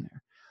decan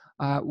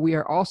there. We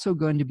are also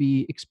going to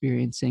be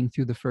experiencing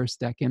through the first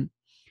decan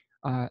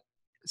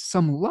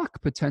some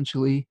luck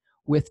potentially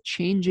with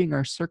changing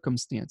our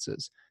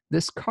circumstances.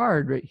 This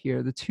card right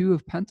here, the Two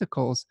of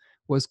Pentacles,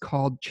 was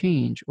called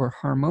Change or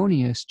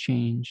Harmonious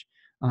Change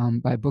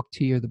by Book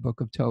T, or the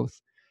Book of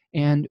Thoth.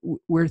 And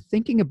we're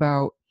thinking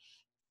about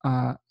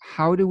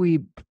how do we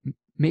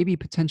maybe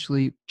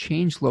potentially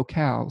change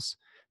locales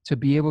to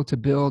be able to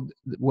build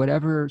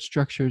whatever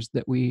structures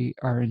that we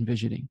are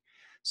envisioning.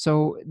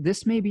 So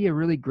this may be a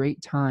really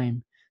great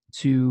time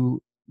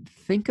to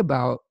think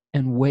about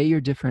and weigh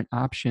your different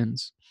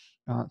options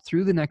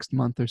through the next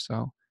month or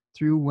so,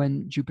 through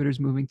when Jupiter's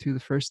moving through the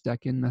first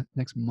decan, the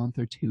next month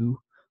or two.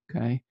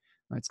 Okay,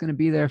 it's going to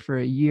be there for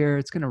a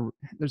year.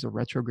 There's a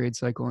retrograde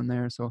cycle in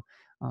there, so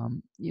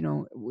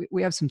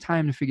we have some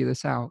time to figure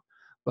this out.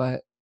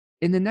 But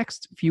in the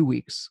next few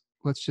weeks,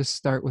 let's just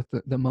start with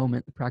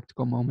the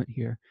practical moment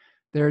here.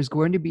 There's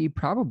going to be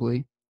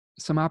probably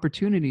some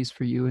opportunities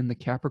for you in the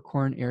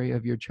Capricorn area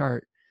of your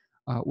chart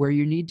where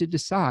you need to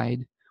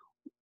decide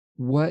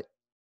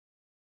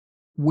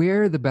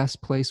where the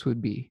best place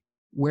would be,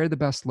 where the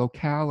best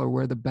locale or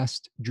where the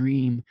best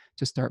dream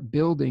to start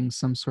building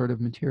some sort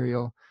of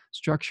material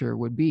structure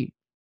would be.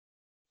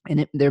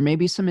 And there may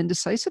be some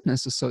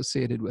indecisiveness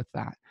associated with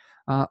that.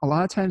 A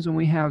lot of times when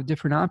we have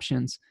different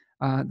options,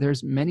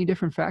 there's many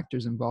different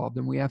factors involved,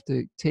 and we have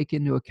to take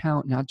into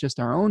account not just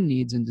our own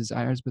needs and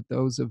desires, but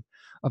those of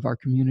our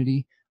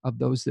community, of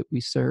those that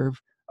we serve,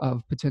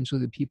 of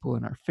potentially the people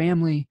in our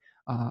family,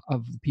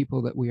 of the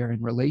people that we are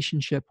in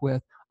relationship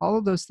with. All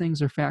of those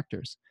things are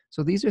factors.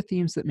 So these are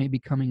themes that may be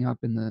coming up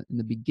in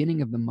the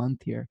beginning of the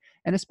month here.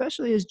 And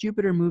especially as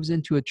Jupiter moves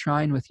into a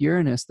trine with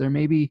Uranus, it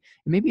may be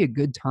a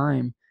good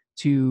time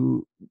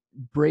to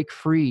break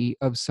free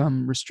of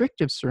some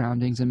restrictive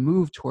surroundings and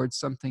move towards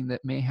something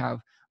that may have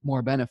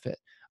more benefit.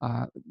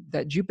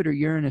 That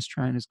Jupiter-Uranus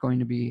trine is going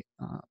to be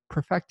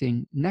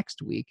perfecting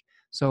next week.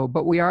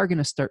 But we are going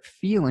to start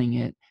feeling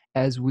it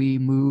as we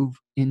move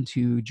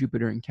into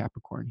Jupiter in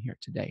Capricorn here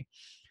today.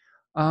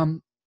 All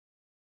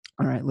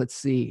right, let's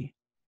see.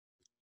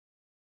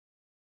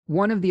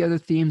 One of the other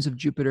themes of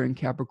Jupiter in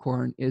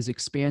Capricorn is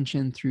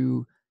expansion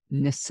through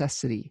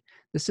necessity.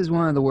 This is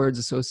one of the words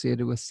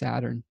associated with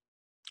Saturn,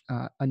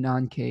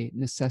 ananke,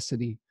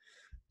 necessity.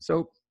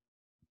 So,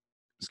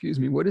 excuse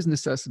me, what does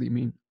necessity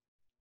mean?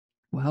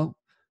 Well,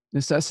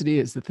 necessity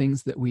is the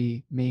things that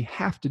we may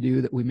have to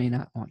do that we may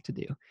not want to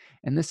do.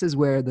 And this is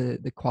where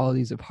the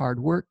qualities of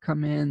hard work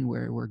come in,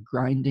 where we're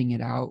grinding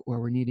it out, where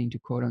we're needing to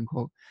quote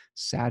unquote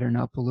Saturn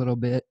up a little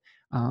bit.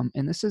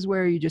 And this is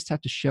where you just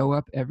have to show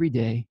up every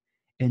day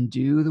and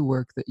do the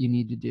work that you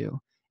need to do.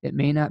 It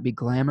may not be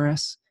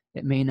glamorous,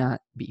 it may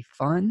not be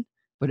fun,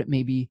 but it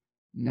may be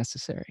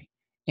necessary.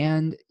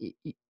 And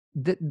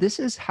this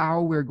is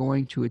how we're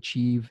going to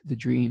achieve the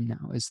dream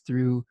now, is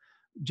through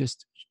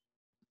just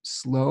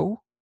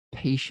slow,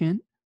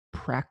 patient,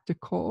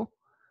 practical,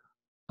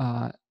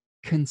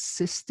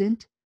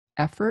 consistent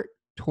effort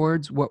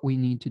towards what we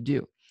need to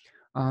do.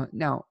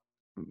 Now,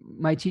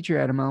 my teacher,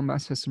 Adam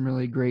Elmbas, has some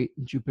really great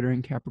Jupiter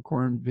and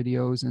Capricorn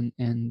videos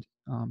and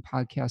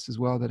podcasts as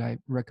well that I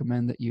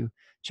recommend that you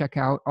check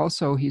out.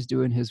 Also, he's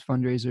doing his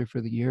fundraiser for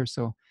the year,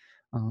 so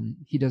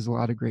he does a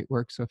lot of great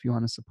work. So if you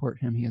want to support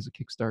him, he has a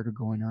Kickstarter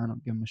going on. I'll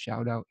give him a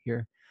shout out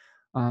here.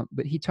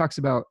 But he talks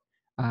about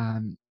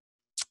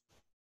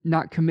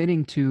not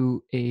committing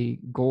to a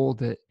goal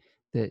that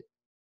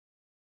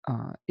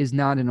is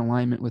not in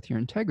alignment with your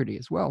integrity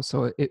as well.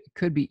 So it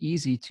could be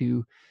easy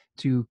to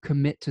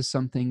commit to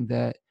something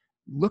that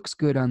looks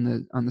good on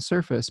the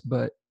surface,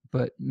 but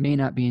may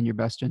not be in your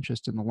best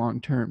interest in the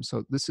long term.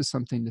 So this is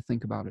something to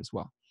think about as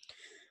well.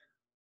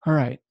 All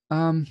right.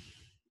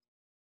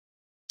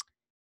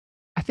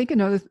 I think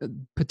another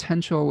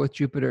potential with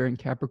Jupiter and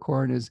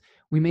Capricorn is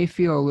we may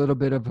feel a little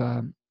bit of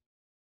a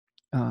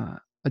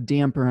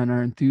damper on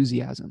our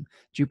enthusiasm.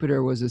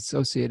 Jupiter was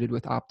associated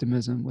with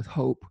optimism, with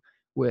hope,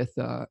 with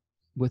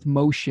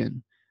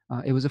motion.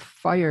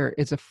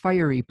 It's a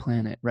fiery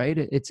planet, right?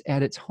 It's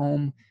at its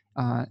home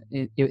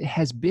It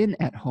has been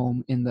at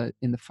home in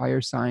the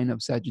fire sign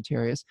of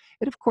Sagittarius.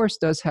 It of course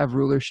does have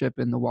rulership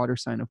in the water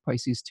sign of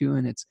Pisces too,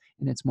 and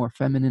it's more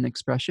feminine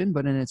expression,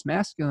 but in its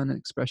masculine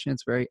expression,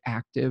 it's very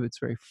active, it's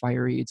very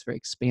fiery, it's very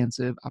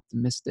expansive,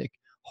 optimistic,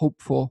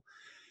 hopeful.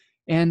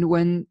 And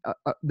when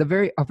a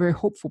very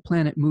hopeful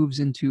planet moves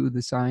into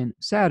the sign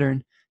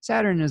Saturn,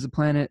 Saturn is a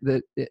planet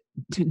that it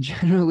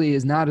generally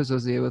is not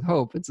associated with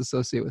hope. It's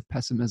associated with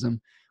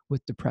pessimism,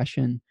 with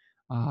depression,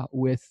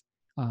 with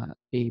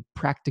a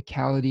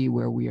practicality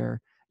where we are,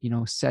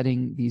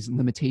 setting these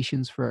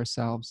limitations for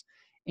ourselves.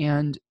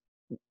 And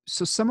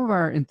so some of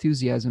our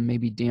enthusiasm may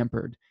be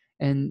dampered.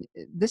 And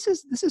this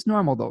is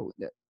normal though.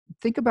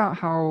 Think about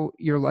how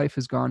your life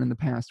has gone in the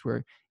past,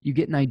 where you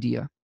get an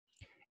idea,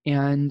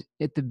 and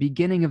at the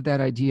beginning of that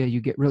idea,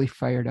 you get really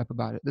fired up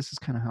about it. This is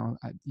kind of how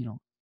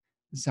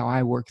this is how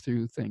I work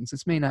through things.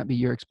 This may not be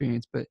your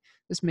experience, but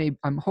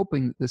I'm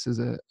hoping that this is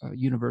a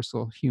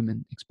universal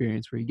human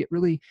experience where you get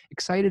really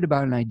excited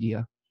about an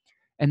idea,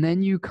 and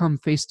then you come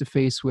face to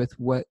face with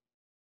what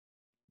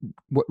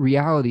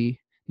reality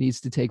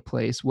needs to take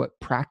place, what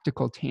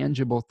practical,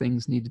 tangible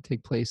things need to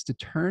take place to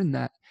turn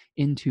that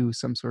into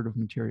some sort of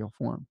material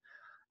form.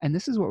 And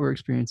this is what we're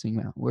experiencing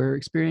now. We're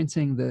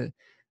experiencing the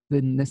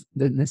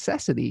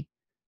necessity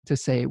to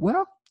say,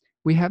 well,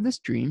 we have this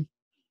dream.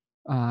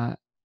 Uh,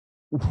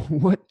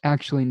 what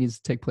actually needs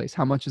to take place?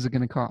 How much is it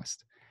going to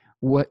cost?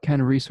 What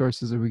kind of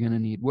resources are we going to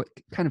need? What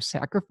kind of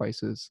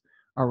sacrifices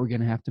are we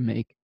going to have to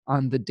make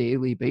on the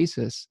daily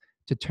basis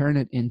to turn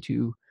it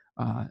into,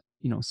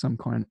 some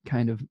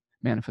kind of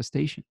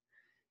manifestation?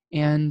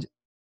 And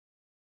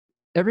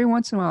every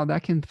once in a while,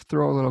 that can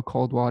throw a little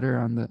cold water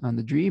on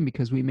the dream,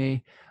 because we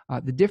may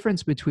the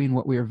difference between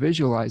what we are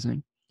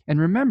visualizing. And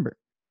remember,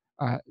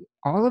 uh,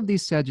 all of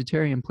these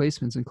Sagittarian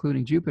placements,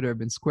 including Jupiter, have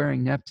been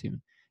squaring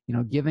Neptune,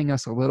 giving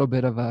us a little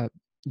bit of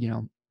you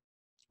know,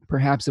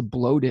 perhaps a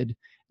bloated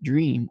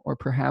dream, or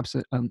perhaps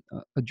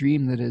a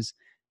dream that is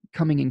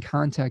coming in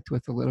contact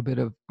with a little bit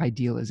of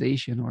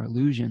idealization or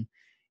illusion.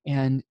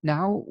 And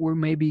now we're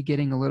maybe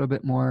getting a little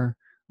bit more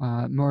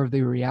of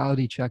the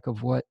reality check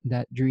of what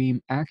that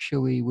dream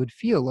actually would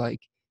feel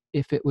like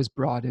if it was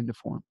brought into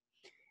form.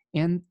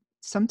 And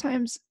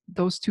sometimes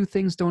those two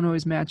things don't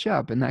always match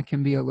up, and that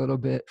can be a little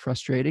bit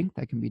frustrating.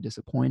 That can be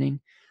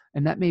disappointing.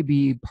 And that may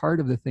be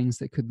part of the things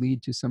that could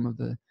lead to some of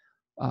the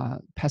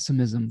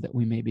pessimism that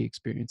we may be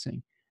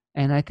experiencing.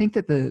 And I think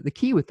that the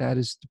key with that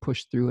is to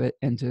push through it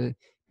and to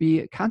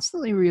be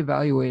constantly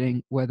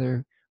reevaluating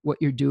whether what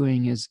you're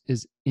doing is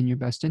in your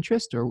best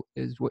interest or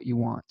is what you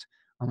want.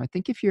 I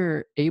think if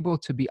you're able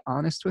to be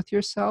honest with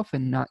yourself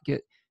and not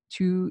get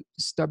too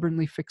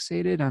stubbornly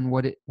fixated on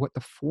what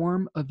the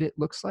form of it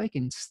looks like,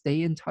 and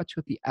stay in touch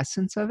with the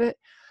essence of it,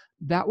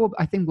 that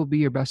I think will be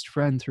your best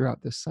friend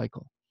throughout this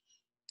cycle.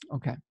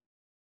 Okay.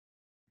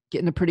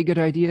 Getting a pretty good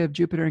idea of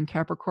Jupiter in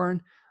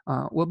Capricorn.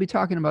 We'll be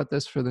talking about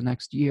this for the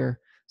next year.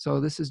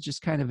 So this is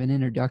just kind of an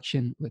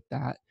introduction with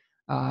that.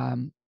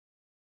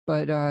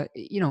 But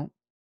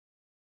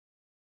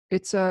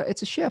it's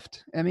a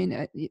shift. I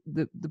mean,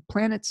 the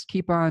planets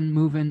keep on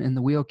moving and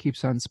the wheel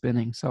keeps on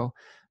spinning. So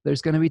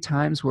there's going to be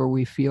times where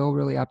we feel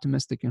really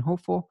optimistic and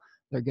hopeful.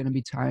 There are going to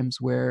be times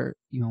where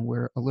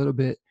we're a little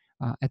bit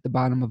at the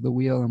bottom of the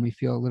wheel and we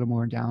feel a little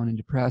more down and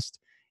depressed.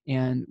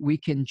 And we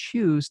can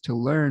choose to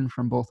learn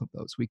from both of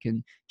those. We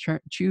can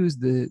choose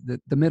the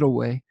middle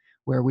way,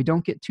 where we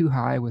don't get too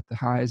high with the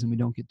highs and we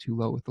don't get too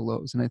low with the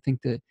lows. And I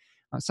think that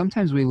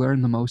sometimes we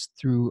learn the most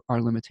through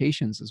our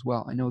limitations as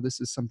well. I know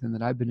this is something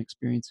that I've been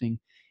experiencing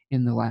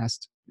in the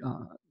last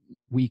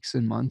weeks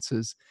and months,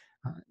 is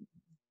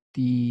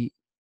the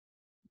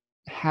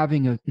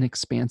having an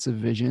expansive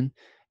vision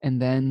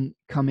and then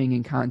coming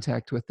in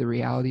contact with the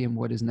reality and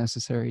what is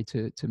necessary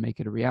to make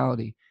it a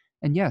reality.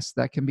 And yes,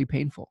 that can be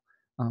painful.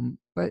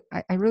 But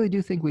I really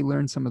do think we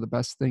learn some of the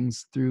best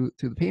things through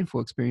the painful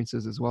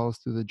experiences as well as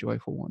through the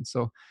joyful ones.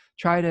 So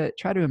try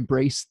to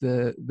embrace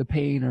the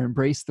pain, or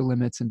embrace the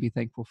limits, and be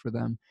thankful for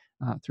them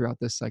throughout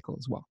this cycle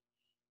as well.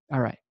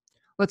 All right,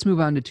 let's move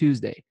on to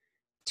Tuesday.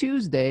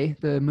 Tuesday,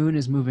 the moon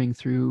is moving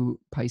through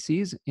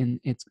Pisces,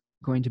 and it's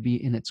going to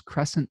be in its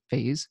crescent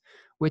phase,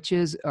 which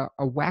is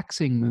a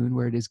waxing moon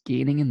where it is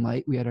gaining in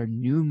light. We had our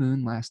new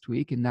moon last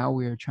week, and now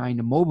we are trying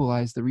to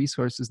mobilize the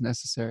resources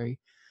necessary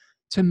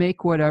to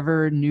make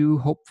whatever new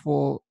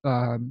hopeful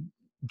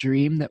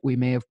dream that we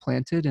may have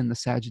planted in the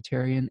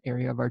Sagittarian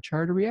area of our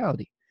chart a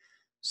reality.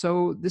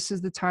 So this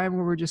is the time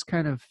where we're just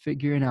kind of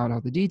figuring out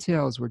all the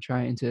details. We're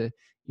trying to,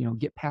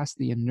 get past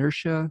the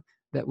inertia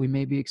that we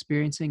may be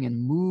experiencing and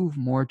move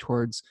more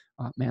towards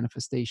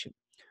manifestation.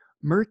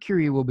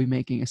 Mercury will be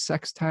making a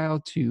sextile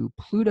to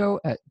Pluto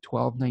at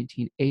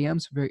 12:19 a.m.,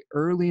 so very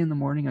early in the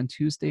morning on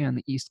Tuesday on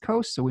the East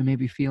Coast. So we may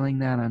be feeling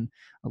that on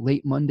a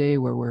late Monday,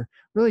 where we're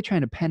really trying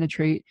to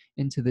penetrate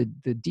into the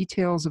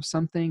details of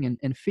something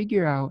and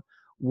figure out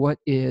what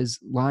is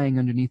lying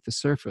underneath the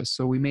surface.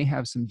 So we may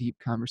have some deep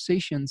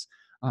conversations.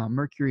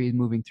 Mercury is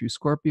moving through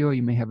Scorpio.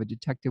 You may have a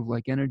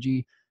detective-like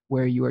energy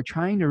where you are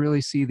trying to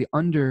really see the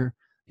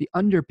the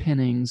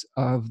underpinnings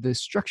of the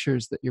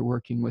structures that you're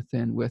working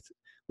within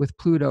with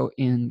Pluto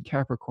in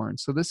Capricorn.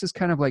 So this is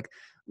kind of like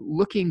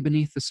looking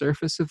beneath the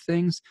surface of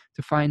things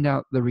to find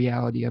out the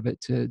reality of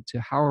it, to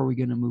how are we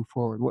going to move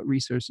forward? What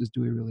resources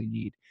do we really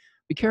need?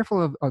 Be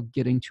careful of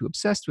getting too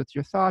obsessed with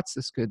your thoughts.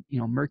 This could,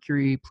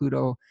 Mercury,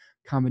 Pluto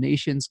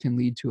combinations can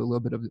lead to a little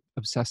bit of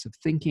obsessive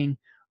thinking,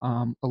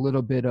 a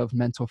little bit of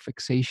mental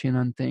fixation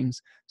on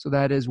things. So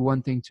that is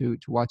one thing to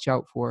watch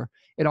out for.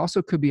 It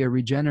also could be a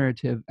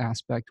regenerative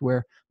aspect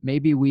where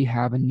maybe we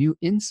have a new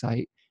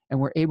insight and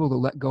we're able to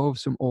let go of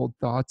some old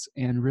thoughts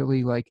and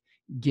really like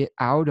get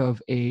out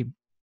of a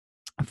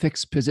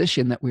fixed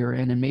position that we were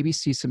in, and maybe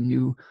see some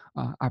new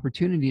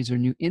opportunities or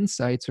new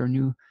insights or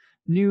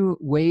new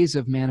ways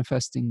of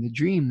manifesting the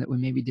dream that we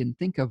maybe didn't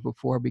think of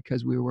before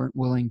because we weren't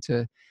willing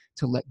to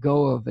let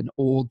go of an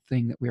old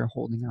thing that we are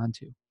holding on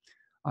to.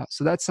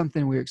 So that's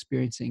something we're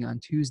experiencing on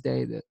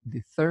Tuesday, the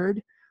 3rd.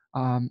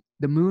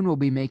 The moon will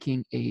be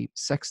making a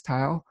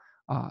sextile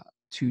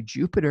to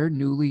Jupiter,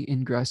 newly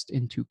ingressed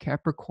into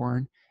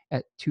Capricorn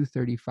at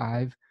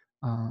 2:35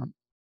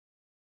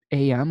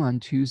 a.m. on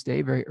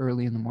Tuesday, very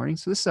early in the morning.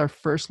 So this is our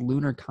first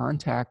lunar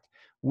contact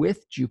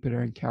with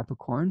Jupiter in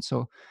Capricorn.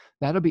 So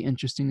that'll be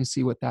interesting to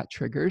see what that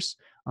triggers.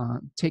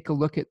 Take a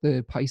look at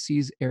the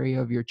Pisces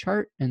area of your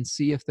chart and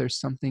see if there's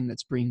something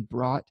that's being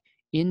brought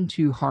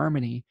into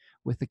harmony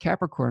with the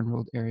Capricorn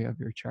ruled area of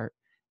your chart,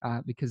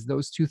 because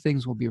those two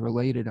things will be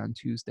related on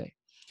Tuesday.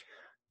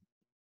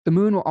 The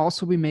moon will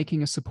also be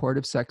making a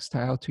supportive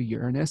sextile to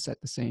Uranus at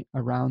the same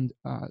around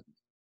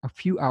a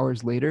few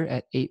hours later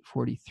at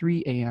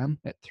 8:43 a.m.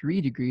 at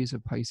 3 degrees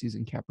of Pisces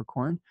and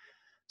Capricorn.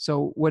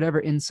 So whatever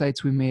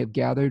insights we may have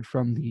gathered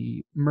from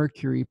the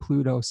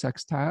Mercury-Pluto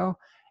sextile,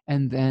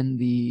 and then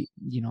the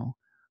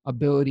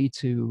ability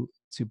to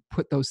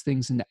put those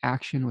things into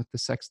action with the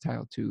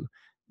sextile to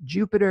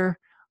Jupiter,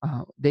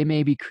 they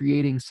may be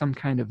creating some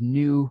kind of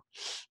new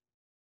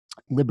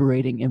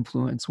liberating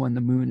influence when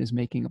the moon is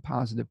making a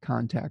positive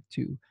contact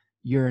to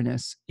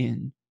Uranus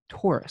in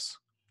Taurus.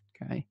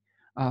 Okay.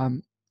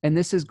 And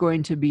this is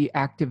going to be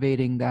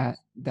activating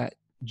that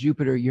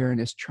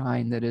Jupiter-Uranus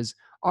trine that is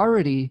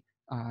already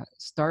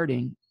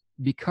starting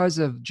because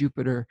of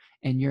Jupiter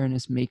and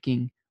Uranus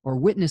making or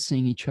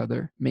witnessing each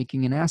other,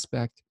 making an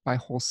aspect by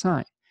whole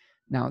sign.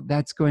 Now,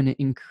 that's going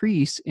to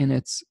increase in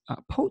its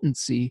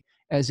potency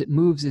as it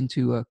moves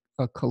into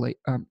a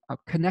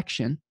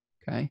connection,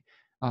 okay?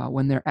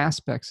 When they're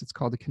aspects, it's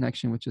called a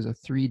connection, which is a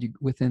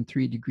within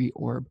 3-degree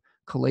orb.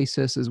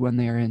 Calasis is when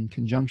they are in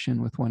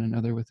conjunction with one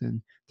another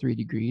within 3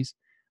 degrees.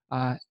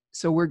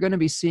 So we're going to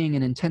be seeing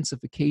an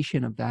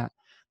intensification of that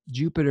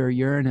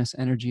Jupiter-Uranus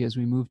energy as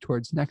we move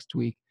towards next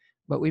week.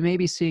 But we may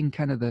be seeing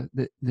kind of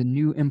the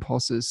new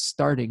impulses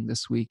starting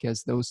this week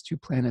as those two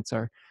planets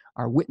are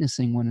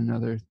witnessing one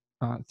another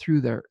through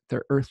their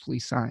earthly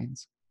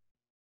signs.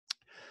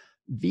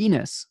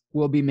 Venus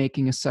will be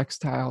making a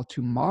sextile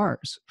to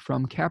Mars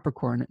from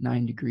Capricorn at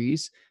 9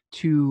 degrees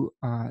to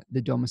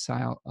the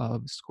domicile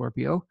of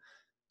Scorpio.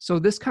 So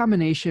this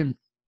combination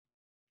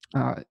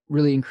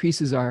really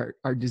increases our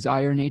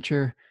desire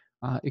nature.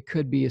 It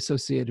could be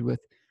associated with,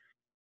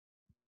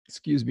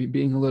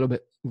 being a little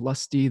bit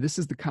lusty. This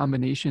is the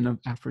combination of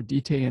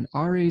Aphrodite and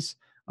Ares,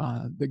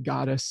 the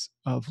goddess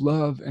of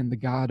love and the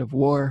god of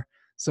war.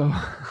 So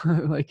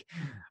like,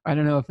 I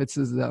don't know if it's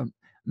as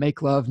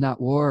make love,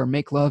 not war, or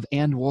make love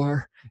and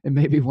war. It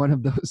may be one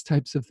of those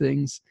types of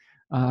things.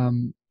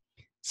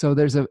 So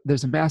there's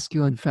a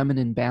masculine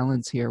feminine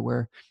balance here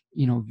where,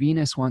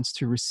 Venus wants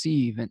to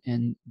receive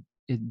and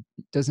it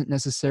doesn't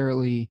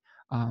necessarily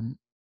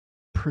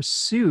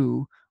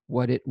pursue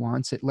what it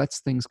wants. It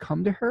lets things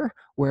come to her,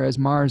 whereas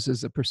Mars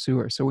is a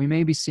pursuer. So we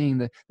may be seeing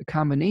the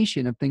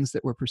combination of things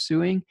that we're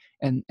pursuing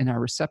and our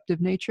receptive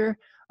nature,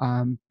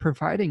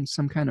 providing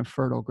some kind of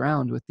fertile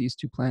ground with these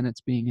two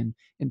planets being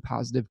in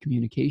positive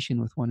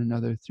communication with one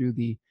another through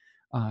the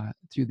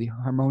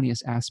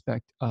harmonious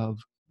aspect of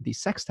the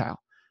sextile,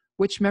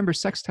 which, remember,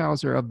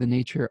 sextiles are of the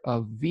nature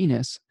of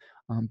Venus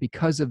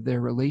because of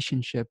their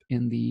relationship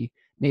in the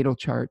natal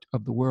chart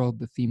of the world,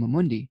 the Thema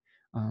Mundi.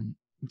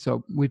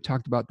 So we've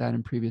talked about that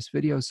in previous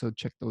videos, so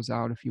check those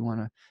out if you want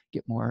to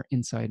get more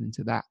insight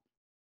into that.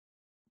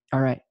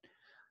 All right.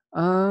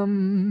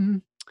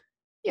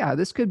 Yeah,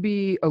 this could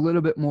be a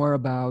little bit more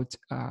about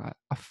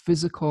a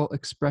physical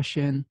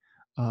expression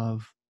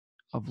of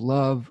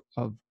love,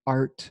 of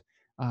art.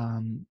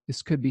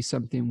 This could be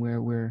something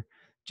where we're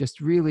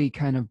just really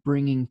kind of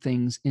bringing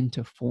things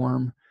into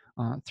form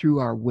through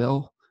our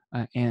will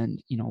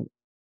and,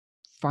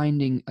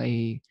 finding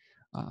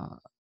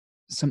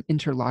some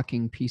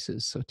interlocking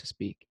pieces, so to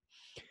speak.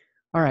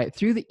 All right,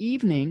 through the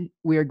evening,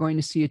 we are going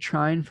to see a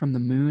trine from the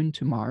moon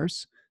to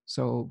Mars.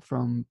 So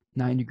from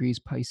 9 degrees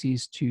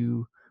Pisces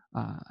to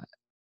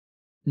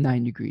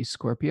 9 degrees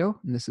Scorpio,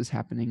 and this is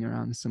happening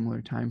around a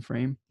similar time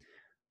frame.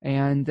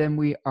 And then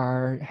we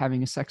are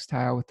having a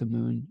sextile with the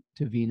moon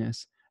to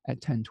Venus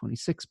at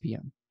 10:26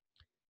 p.m.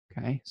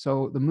 Okay,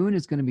 so the moon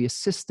is going to be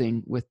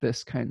assisting with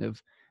this kind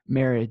of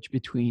marriage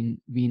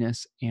between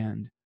Venus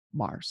and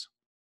Mars.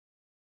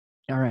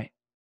 All right.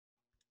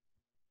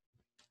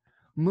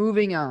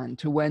 moving on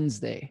to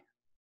Wednesday.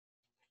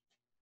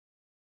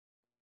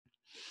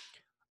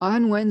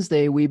 On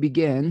Wednesday, we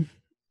begin.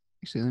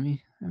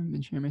 Actually, I haven't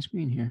been sharing my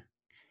screen here.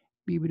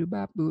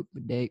 All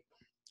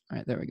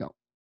right, there we go.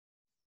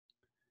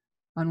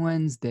 On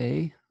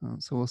Wednesday,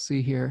 so we'll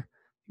see here.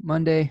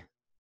 Monday,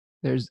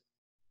 there's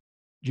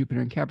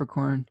Jupiter in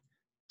Capricorn.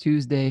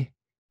 Tuesday,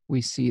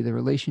 we see the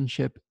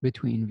relationship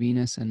between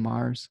Venus and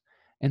Mars,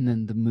 and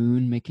then the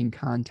moon making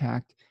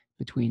contact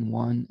between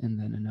one and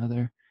then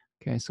another.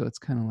 Okay, so it's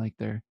kind of like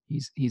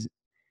he's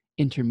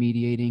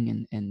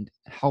intermediating and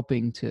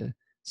helping to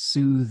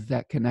soothe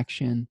that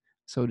connection,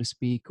 so to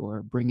speak,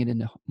 or bring it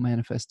into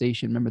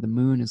manifestation. Remember, the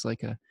moon is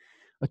like a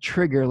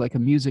trigger, like a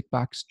music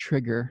box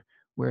trigger,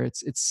 where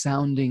it's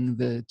sounding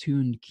the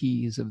tuned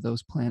keys of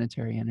those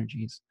planetary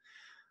energies.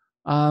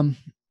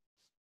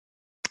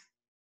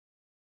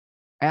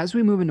 As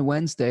we move into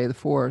Wednesday, the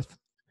 4th,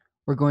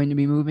 we're going to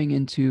be moving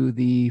into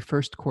the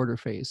first quarter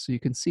phase. So you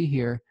can see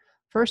here,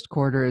 first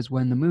quarter is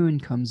when the moon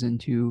comes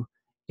into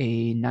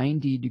a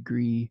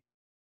 90-degree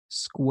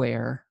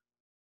square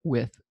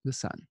with the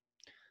sun.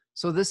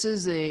 So this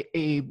is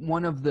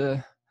one of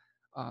the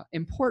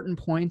important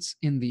points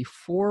in the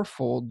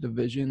fourfold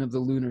division of the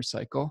lunar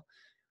cycle.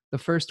 The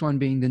first one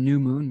being the new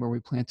moon, where we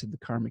planted the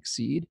karmic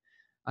seed.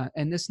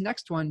 And this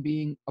next one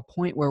being a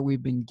point where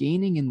we've been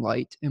gaining in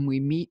light and we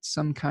meet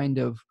some kind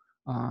of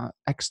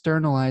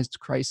externalized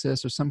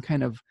crisis or some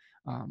kind of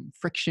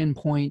friction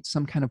point,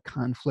 some kind of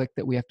conflict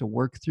that we have to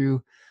work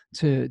through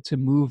to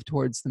move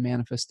towards the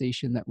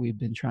manifestation that we've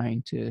been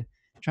trying to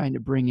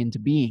bring into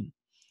being.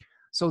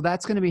 So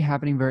that's going to be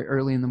happening very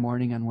early in the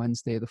morning on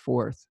Wednesday, the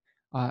 4th.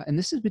 And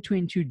this is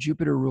between two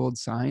Jupiter-ruled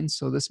signs.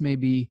 So this may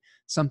be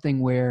something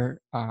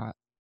where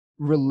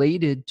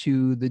related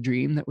to the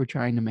dream that we're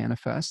trying to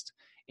manifest.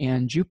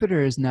 And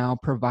Jupiter is now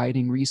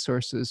providing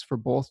resources for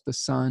both the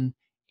sun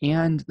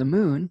and the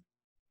moon.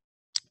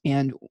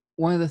 And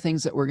one of the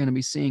things that we're going to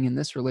be seeing in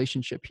this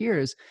relationship here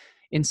is,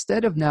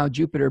 instead of now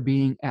Jupiter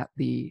being at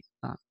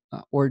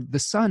or the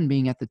sun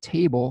being at the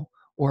table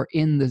or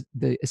in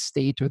the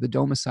estate or the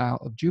domicile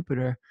of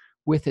Jupiter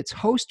with its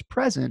host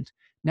present,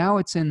 now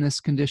it's in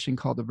this condition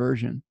called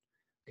aversion,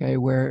 okay,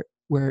 where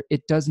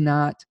it does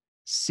not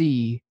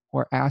see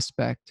or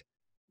aspect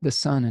the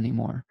sun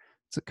anymore.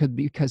 So it could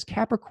be because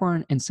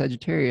Capricorn and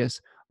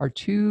Sagittarius are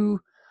two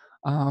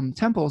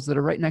temples that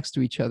are right next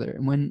to each other.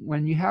 And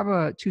when you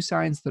have two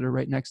signs that are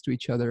right next to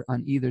each other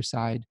on either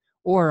side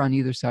or on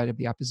either side of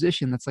the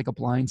opposition, that's like a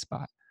blind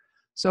spot.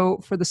 So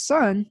for the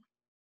sun,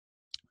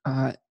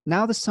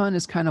 now the sun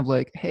is kind of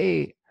like,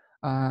 hey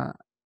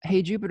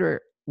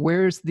Jupiter,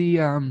 where's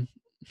the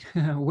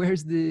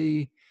where's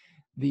the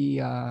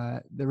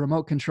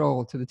remote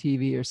control to the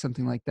TV or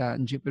something like that?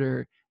 And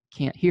Jupiter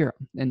can't hear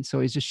him, and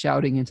so he's just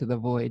shouting into the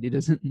void. He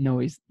doesn't know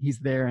he's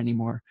there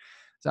anymore.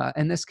 So,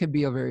 and this could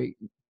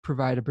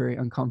provide a very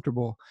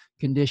uncomfortable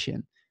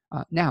condition.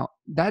 Now,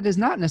 that is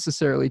not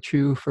necessarily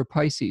true for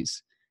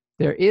Pisces.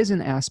 There is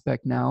an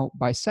aspect now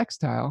by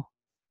sextile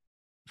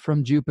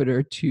from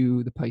Jupiter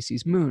to the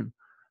Pisces moon.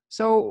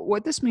 So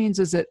what this means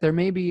is that there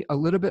may be a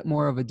little bit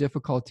more of a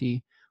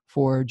difficulty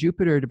for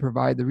Jupiter to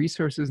provide the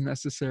resources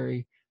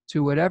necessary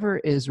to whatever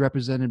is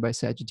represented by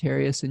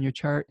Sagittarius in your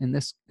chart. In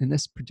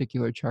this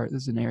particular chart,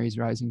 this is an Aries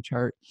rising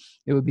chart.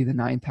 It would be the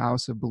 9th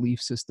house of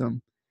belief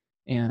system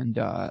and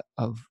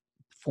of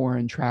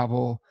foreign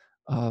travel,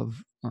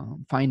 of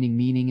finding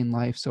meaning in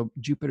life. So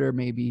Jupiter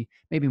may be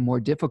more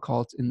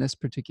difficult in this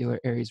particular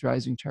Aries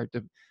rising chart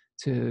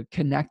to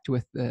connect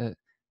with the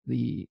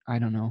I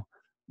don't know,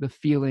 the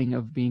feeling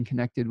of being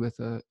connected with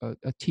a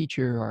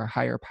teacher or a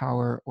higher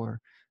power or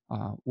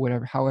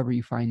whatever, however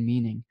you find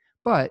meaning.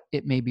 But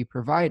it may be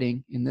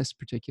providing in this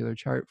particular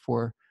chart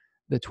for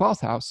the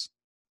 12th house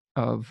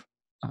of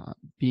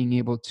being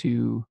able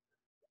to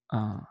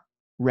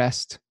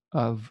rest,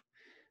 of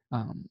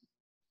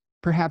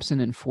perhaps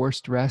an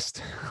enforced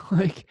rest,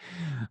 like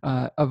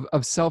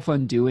of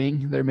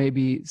self-undoing. There may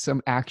be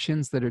some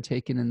actions that are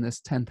taken in this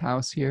 10th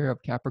house here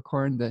of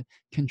Capricorn that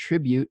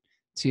contribute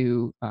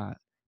to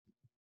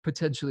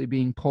potentially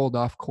being pulled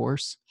off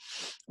course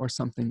or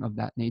something of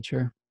that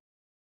nature.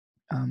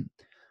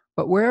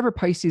 But wherever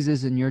Pisces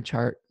is in your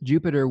chart,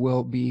 Jupiter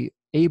will be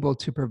able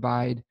to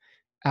provide,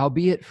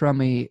 albeit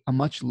from a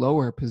much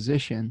lower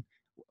position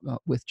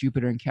with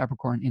Jupiter and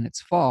Capricorn in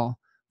its fall,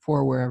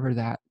 for wherever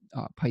that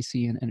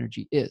Piscean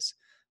energy is.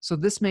 So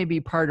this may be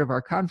part of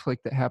our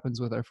conflict that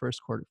happens with our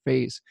first quarter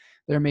phase.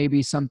 There may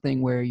be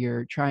something where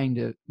you're trying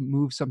to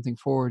move something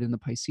forward in the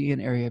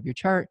Piscean area of your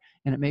chart,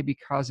 and it may be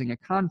causing a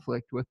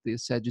conflict with the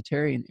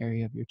Sagittarian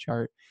area of your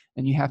chart,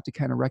 and you have to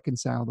kind of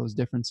reconcile those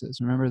differences.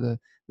 Remember, the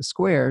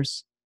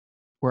squares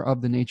were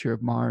of the nature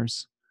of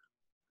Mars.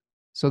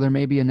 So there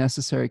may be a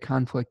necessary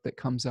conflict that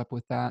comes up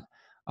with that,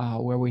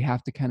 where we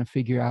have to kind of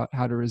figure out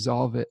how to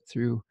resolve it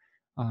through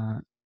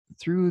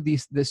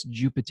this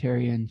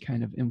Jupiterian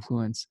kind of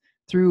influence,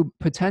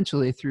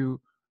 potentially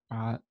through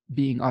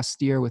being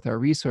austere with our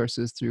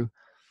resources, through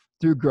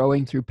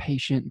growing, through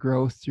patient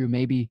growth, through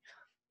maybe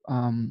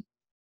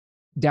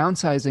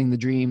downsizing the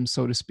dream,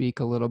 so to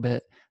speak, a little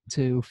bit,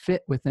 to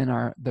fit within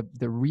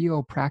the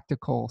real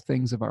practical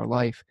things of our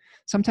life.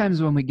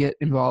 Sometimes when we get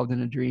involved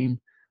in a dream,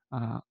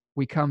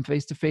 we come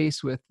face to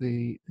face with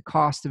the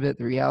cost of it,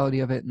 the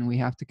reality of it, and we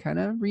have to kind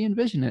of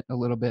re-envision it a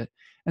little bit.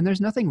 And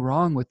there's nothing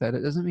wrong with that.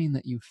 It doesn't mean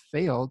that you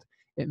failed.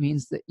 It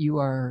means that you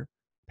are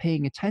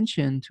paying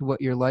attention to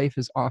what your life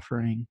is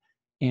offering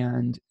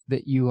and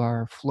that you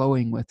are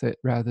flowing with it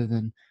rather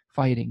than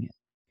fighting it.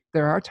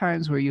 There are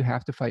times where you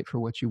have to fight for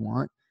what you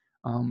want,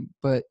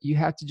 but you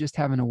have to just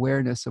have an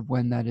awareness of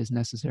when that is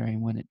necessary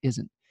and when it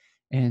isn't.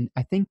 And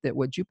I think that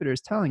what Jupiter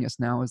is telling us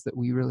now is that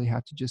we really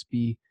have to just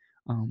be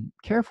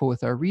careful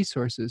with our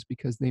resources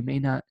because they may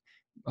not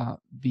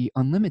be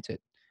unlimited.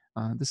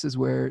 This is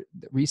where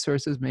the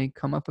resources may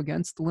come up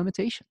against the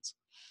limitations.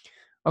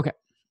 Okay.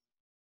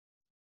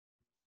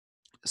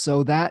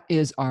 So that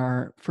is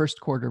our first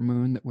quarter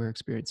moon that we're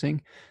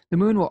experiencing. The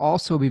moon will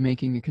also be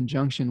making a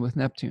conjunction with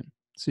Neptune.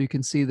 So you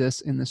can see this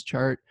in this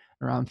chart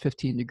around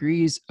 15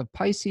 degrees of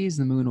Pisces.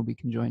 The moon will be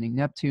conjoining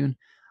Neptune.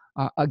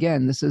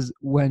 Again, this is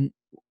when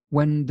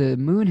the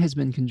moon has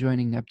been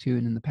conjoining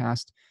Neptune in the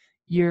past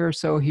year or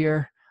so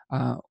here.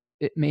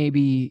 It may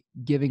be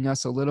giving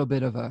us a little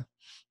bit of a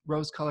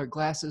rose-colored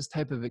glasses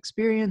type of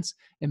experience.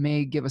 It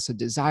may give us a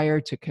desire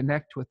to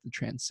connect with the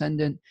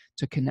transcendent,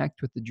 to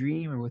connect with the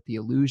dream or with the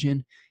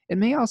illusion. It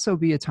may also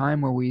be a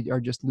time where we are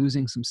just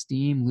losing some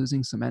steam,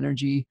 losing some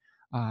energy.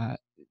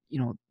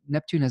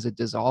 Neptune has a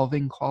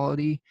dissolving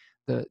quality.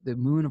 The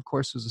moon, of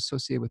course, was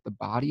associated with the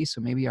body, so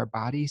maybe our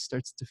body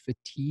starts to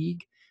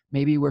fatigue.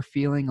 Maybe we're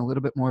feeling a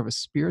little bit more of a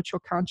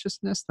spiritual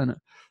consciousness than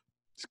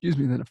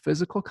a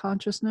physical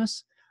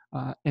consciousness.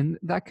 And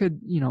that could,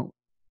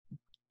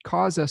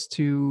 cause us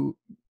to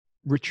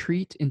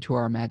retreat into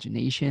our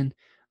imagination.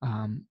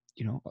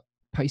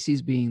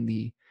 Pisces being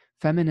the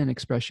feminine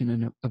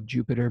expression of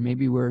Jupiter,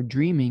 maybe we're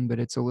dreaming, but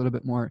it's a little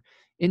bit more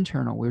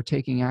internal. We're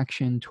taking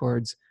action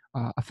towards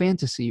a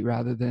fantasy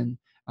rather than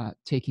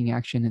taking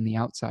action in the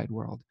outside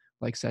world,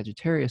 like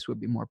Sagittarius would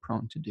be more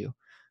prone to do.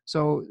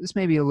 So this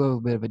may be a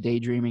little bit of a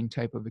daydreaming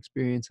type of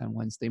experience on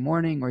Wednesday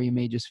morning, or you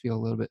may just feel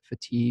a little bit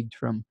fatigued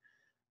from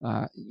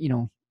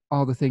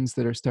all the things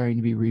that are starting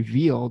to be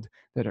revealed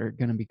that are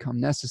going to become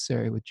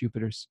necessary with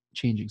Jupiter's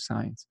changing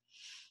signs.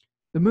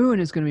 The moon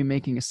is going to be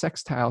making a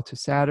sextile to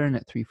Saturn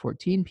at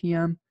 3:14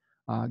 p.m.,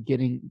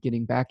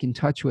 getting back in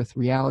touch with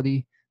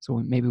reality. So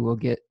maybe we'll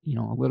get,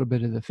 a little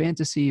bit of the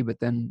fantasy, but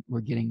then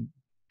we're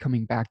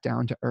coming back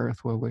down to Earth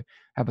where we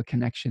have a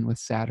connection with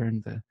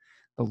Saturn, the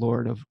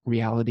Lord of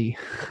reality.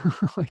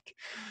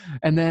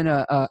 And then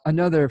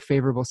another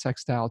favorable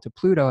sextile to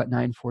Pluto at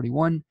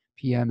 9:41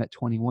 p.m. at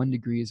 21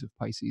 degrees of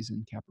Pisces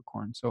in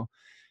Capricorn. So,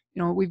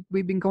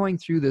 we've been going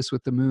through this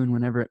with the moon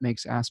whenever it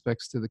makes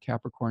aspects to the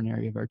Capricorn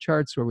area of our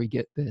charts where we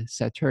get the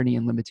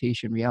Saturnian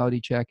limitation reality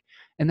check,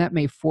 and that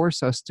may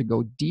force us to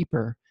go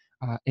deeper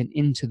and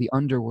into the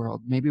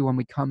underworld. Maybe when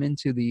we come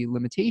into the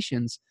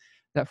limitations,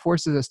 that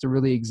forces us to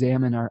really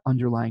examine our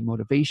underlying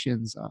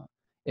motivations.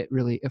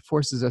 It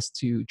forces us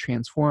to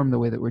transform the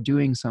way that we're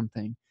doing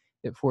something.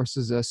 It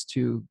forces us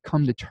to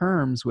come to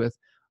terms with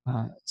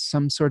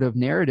some sort of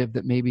narrative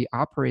that may be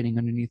operating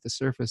underneath the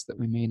surface that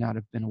we may not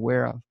have been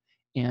aware of,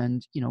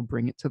 and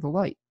bring it to the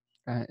light.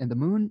 And the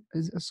moon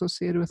is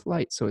associated with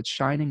light, so it's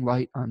shining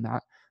light on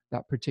that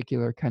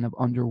particular kind of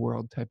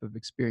underworld type of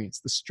experience,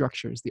 the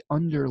structures, the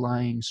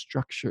underlying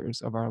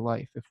structures of our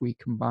life. If we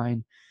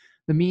combine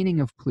the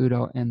meaning of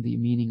Pluto and the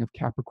meaning of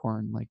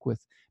Capricorn, like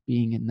with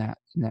being in that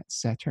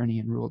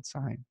Saturnian ruled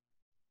sign.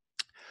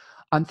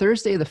 On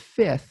Thursday the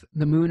 5th,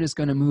 the moon is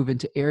going to move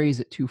into Aries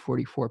at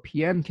 2:44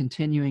 p.m.,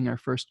 continuing our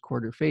first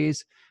quarter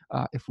phase.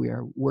 If we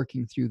are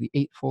working through the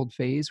eightfold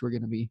phase, we're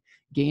going to be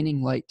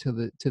gaining light to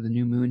the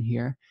new moon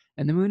here.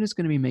 And the moon is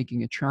going to be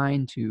making a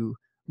trine to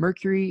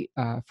Mercury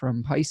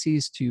from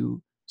Pisces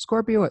to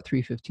Scorpio at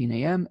 3:15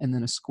 a.m., and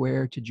then a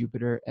square to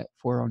Jupiter at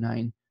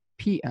 4:09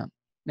 p.m.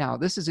 Now,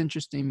 this is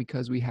interesting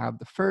because we have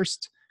the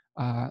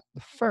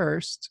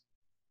first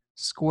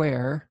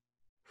square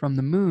from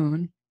the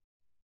moon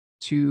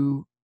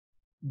to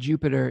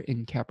Jupiter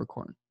in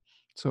Capricorn.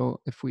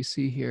 So if we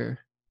see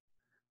here,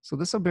 so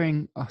this will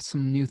bring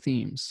some new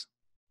themes.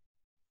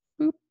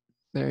 Boop,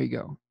 there you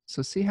go.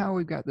 So see how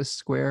we've got this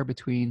square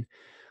between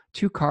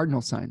two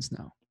cardinal signs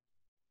now.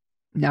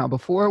 Now,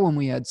 before, when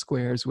we had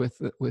squares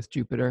with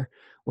Jupiter,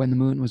 when the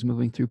moon was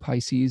moving through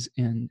Pisces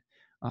and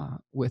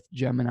with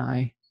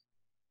Gemini,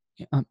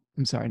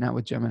 I'm sorry, not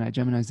with Gemini.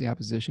 Gemini is the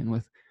opposition.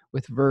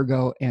 With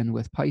Virgo and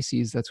with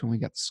Pisces, that's when we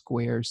got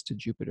squares to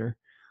Jupiter.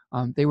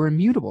 They were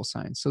immutable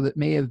signs, so that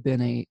may have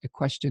been a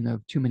question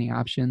of too many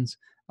options,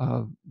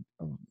 of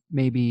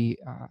maybe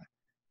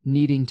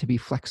needing to be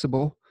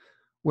flexible.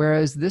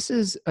 Whereas this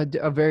is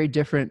a very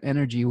different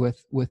energy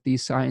with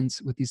these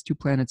signs, with these two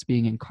planets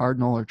being in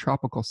cardinal or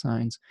tropical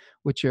signs,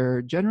 which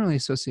are generally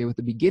associated with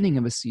the beginning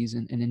of a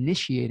season and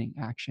initiating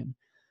action.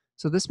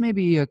 So this may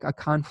be a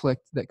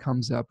conflict that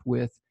comes up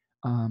with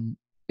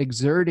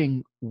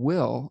exerting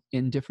will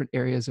in different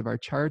areas of our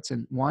charts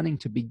and wanting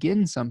to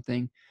begin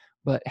something,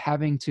 but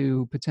having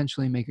to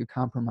potentially make a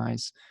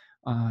compromise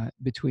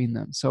between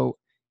them. So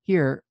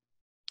here,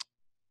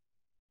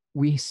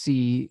 we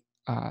see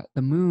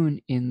the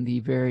moon in the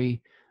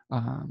very,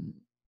 um,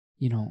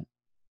 you know,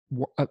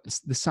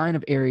 the sign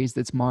of Aries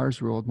that's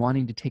Mars ruled,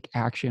 wanting to take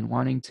action,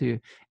 wanting to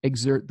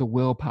exert the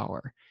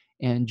willpower.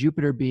 And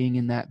Jupiter being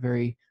in that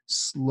very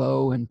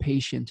slow and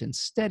patient and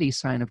steady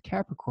sign of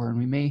Capricorn,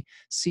 we may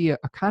see a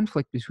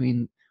conflict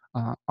between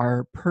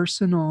our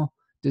personal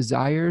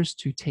desires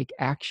to take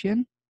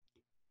action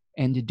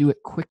and to do it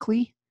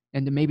quickly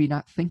and to maybe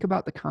not think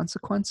about the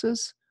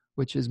consequences,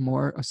 which is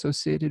more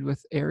associated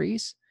with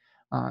Aries,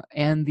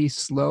 and the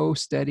slow,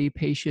 steady,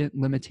 patient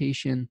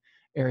limitation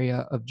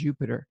area of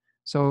Jupiter.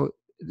 So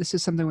this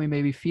is something we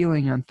may be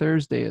feeling on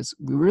Thursday is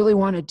we really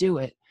want to do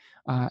it.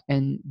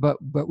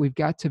 But we've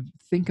got to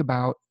think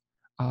about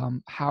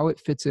how it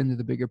fits into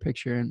the bigger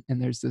picture.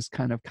 And there's this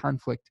kind of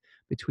conflict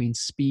between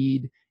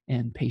speed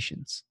and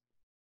patience.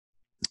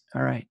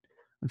 All right.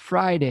 On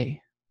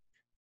Friday.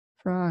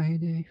 Oh.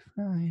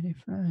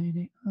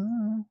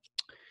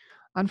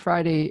 On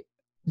Friday,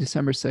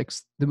 December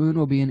 6th, the moon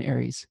will be in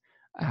Aries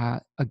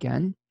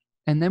again.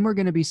 And then we're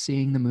going to be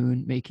seeing the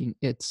moon making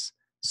its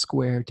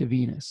square to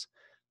Venus.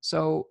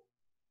 So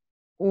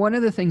one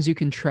of the things you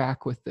can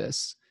track with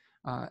this,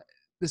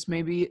 this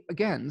may be,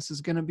 again, this is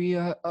going to be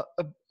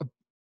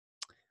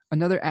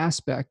another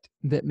aspect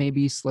that may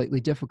be slightly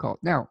difficult.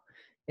 Now,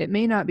 it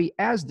may not be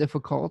as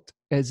difficult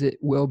as it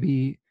will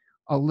be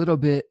a little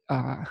bit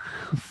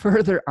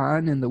further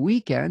on in the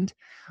weekend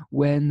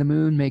when the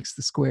moon makes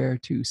the square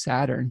to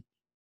Saturn,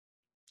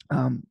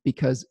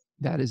 because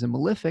that is a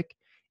malefic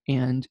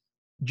and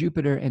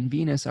Jupiter and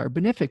Venus are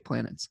benefic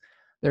planets.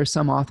 There are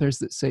some authors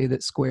that say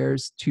that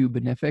squares to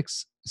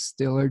benefics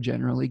still are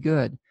generally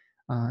good.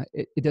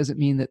 It doesn't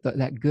mean that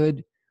that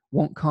good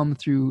won't come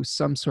through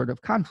some sort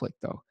of conflict,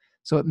 though.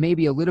 So it may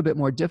be a little bit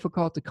more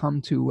difficult to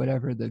come to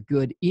whatever the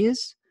good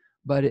is,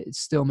 but it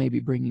still may be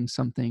bringing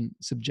something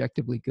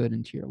subjectively good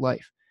into your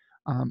life.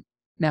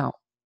 Now,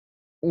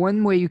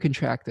 one way you can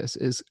track this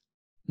is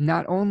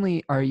not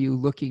only are you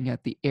looking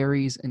at the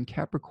Aries and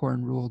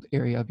Capricorn ruled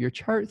area of your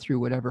chart through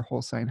whatever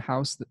whole sign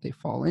house that they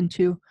fall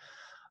into,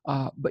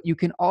 but you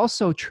can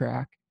also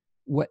track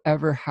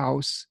whatever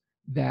house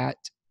that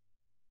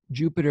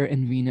Jupiter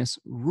and Venus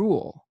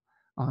rule,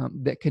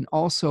 that can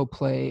also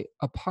play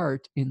a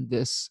part in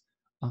this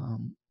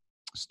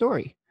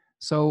story.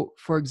 So,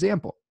 for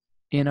example,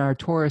 in our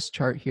Taurus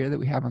chart here that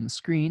we have on the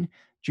screen,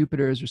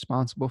 Jupiter is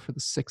responsible for the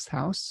 6th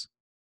house.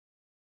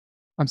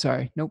 I'm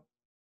sorry, nope.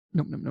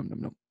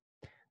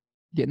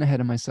 Getting ahead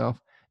of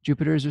myself.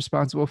 Jupiter is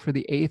responsible for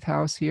the 8th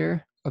house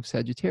here of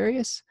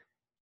Sagittarius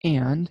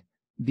and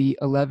the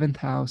 11th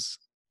house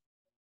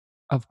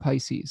of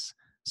Pisces.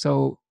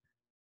 So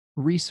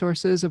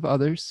resources of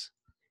others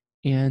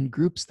and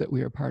groups that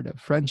we are part of,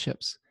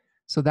 friendships.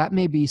 So that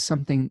may be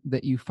something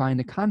that you find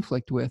a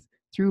conflict with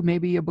through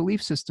maybe a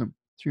belief system,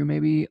 through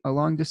maybe a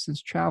long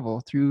distance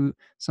travel, through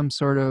some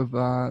sort of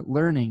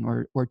learning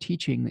or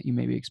teaching that you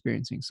may be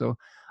experiencing. So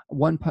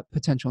one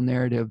potential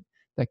narrative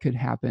that could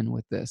happen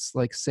with this,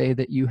 like say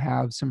that you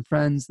have some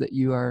friends that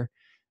you are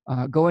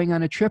going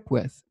on a trip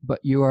with, but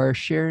you are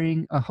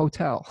sharing a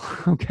hotel,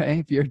 okay,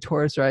 if you're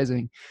Taurus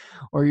rising,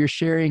 or you're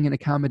sharing an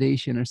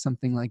accommodation or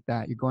something like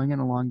that. You're going on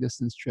a long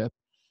distance trip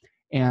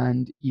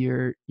and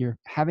you're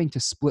having to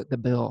split the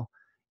bill,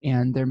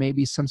 and there may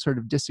be some sort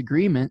of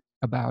disagreement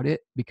about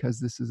it because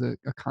this is a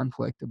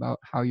conflict about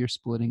how you're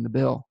splitting the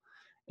bill.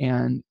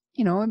 And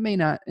it may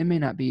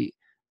not be,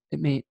 it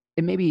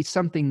may be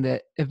something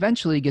that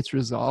eventually gets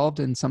resolved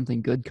and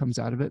something good comes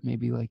out of it.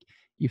 Maybe like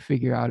you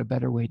figure out a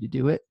better way to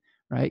do it,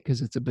 right?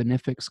 Because it's a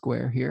benefic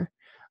square here.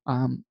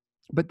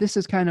 But this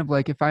is kind of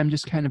like, if I'm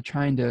just kind of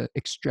trying to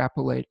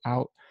extrapolate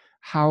out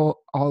how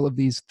all of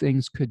these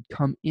things could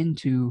come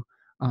into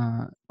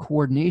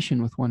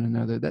coordination with one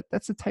another.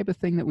 That's the type of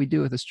thing that we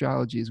do with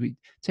astrology, is we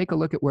take a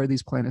look at where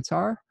these planets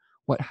are,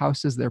 what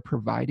houses they're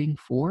providing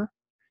for,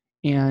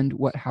 and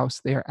what house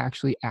they are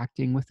actually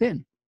acting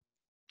within.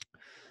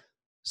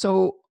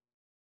 So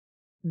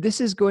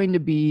this is going to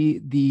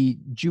be the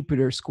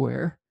Jupiter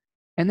square.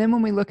 And then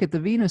when we look at the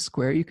Venus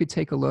square, you could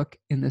take a look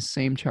in this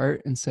same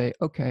chart and say,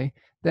 okay,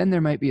 then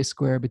there might be a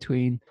square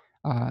between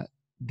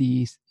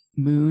the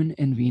moon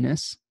and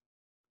Venus,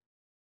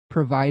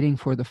 providing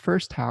for the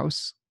 1st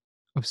house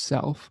of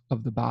self,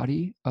 of the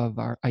body, of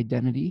our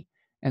identity,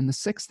 and the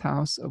 6th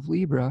house of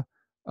Libra,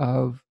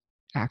 of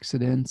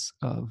accidents,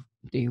 of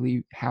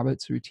daily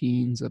habits,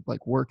 routines, of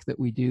like work that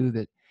we do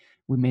that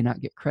we may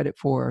not get credit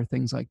for, or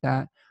things like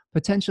that.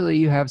 Potentially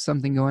you have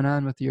something going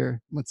on with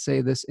let's say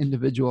this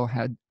individual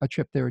had a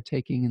trip they were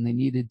taking and they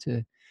needed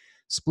to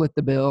split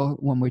the bill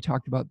when we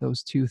talked about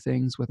those two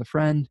things with a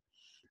friend.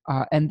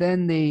 And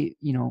then they,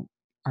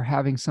 are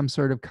having some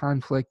sort of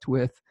conflict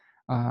with,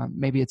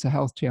 maybe it's a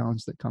health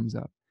challenge that comes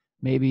up.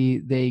 Maybe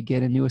they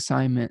get a new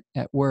assignment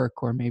at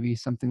work, or maybe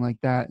something like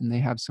that, and they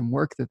have some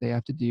work that they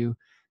have to do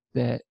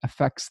that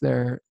affects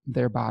their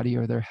body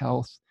or their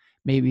health.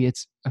 Maybe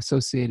it's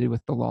associated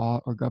with the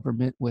law or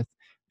government, with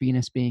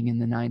Venus being in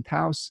the 9th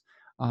house,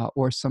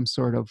 or some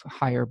sort of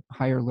higher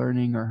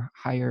learning or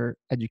higher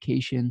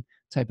education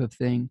type of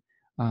thing.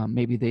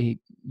 Maybe they,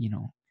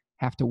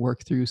 have to work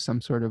through some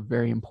sort of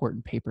very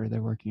important paper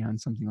they're working on,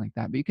 something like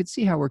that. But you could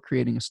see how we're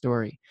creating a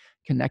story,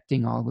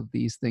 connecting all of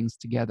these things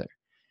together.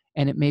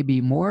 And it may be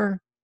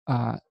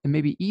it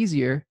may be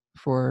easier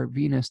for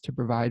Venus to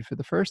provide for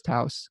the first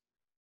house,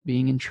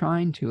 being in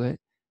trine to it,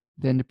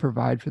 than to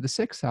provide for the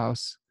sixth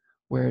house,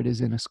 where it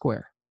is in a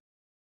square.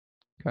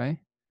 Okay?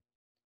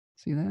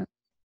 See that?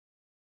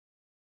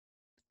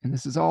 And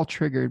this is all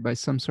triggered by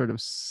some sort of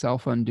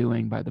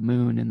self-undoing by the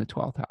moon in the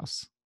 12th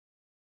house,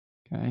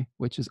 okay,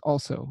 which is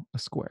also a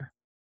square.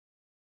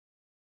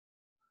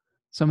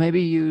 So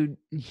maybe you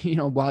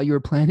know, while you were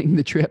planning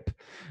the trip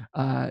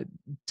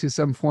to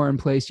some foreign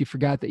place, you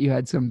forgot that you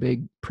had some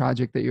big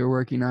project that you were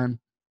working on,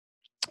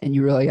 and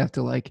you really have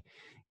to like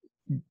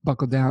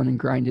buckle down and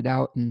grind it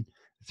out. And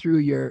through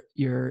your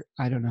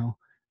I don't know,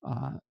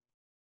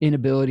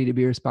 inability to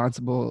be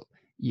responsible,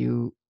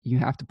 you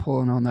have to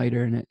pull an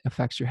all-nighter, and it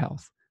affects your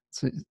health.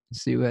 So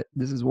see what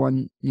this is,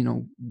 one, you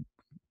know,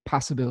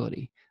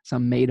 possibility,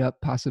 some made-up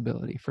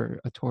possibility for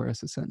a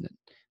Taurus ascendant.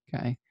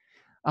 Okay.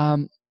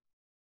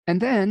 And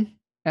then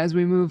as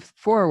we move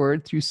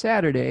forward through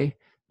Saturday,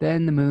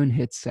 then the moon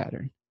hits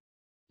Saturn.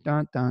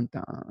 Dun, dun,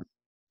 dun.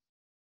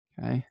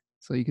 Okay.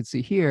 So you can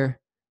see here,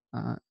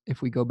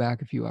 if we go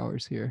back a few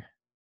hours here,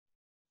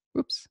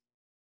 whoops.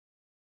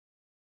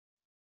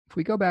 If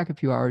we go back a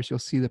few hours, you'll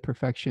see the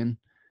perfection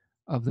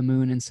of the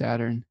moon and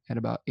Saturn at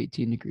about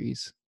 18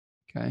 degrees.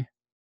 Okay.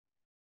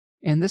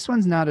 And this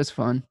one's not as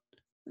fun.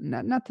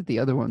 Not that the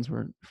other ones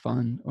were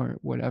fun or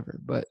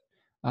whatever, but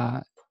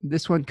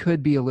this one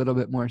could be a little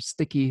bit more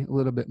sticky, a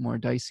little bit more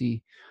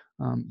dicey,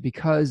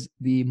 because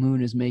the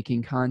moon is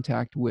making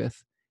contact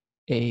with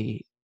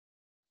a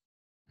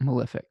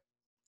malefic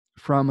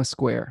from a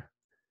square.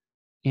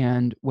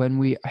 And when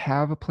we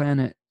have a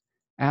planet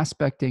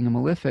aspecting a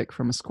malefic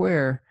from a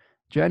square,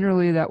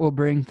 generally that will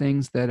bring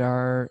things that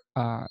are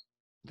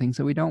things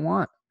that we don't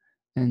want.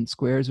 And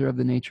squares are of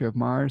the nature of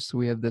Mars, so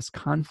we have this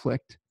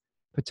conflict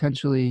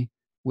potentially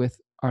with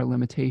our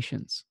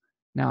limitations.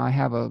 Now I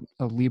have a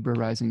Libra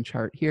rising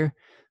chart here,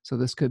 so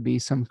this could be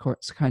some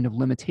kind of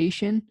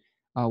limitation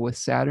with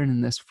Saturn in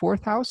this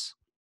fourth house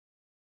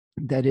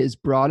that is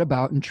brought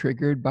about and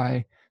triggered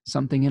by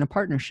something in a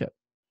partnership.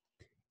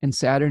 And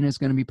Saturn is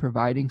going to be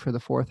providing for the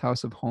fourth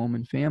house of home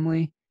and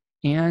family,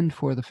 and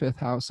for the fifth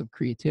house of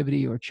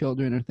creativity or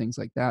children or things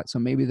like that. So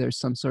maybe there's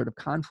some sort of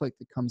conflict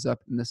that comes up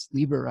in this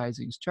Libra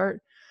rising's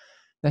chart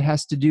that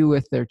has to do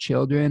with their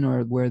children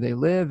or where they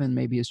live, and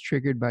maybe is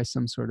triggered by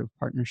some sort of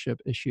partnership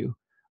issue.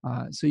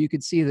 So you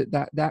could see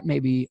that may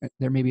be,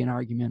 there may be an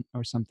argument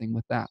or something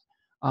with that.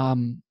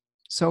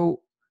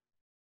 So,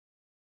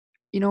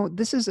 you know,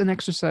 this is an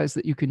exercise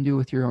that you can do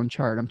with your own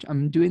chart.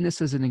 I'm doing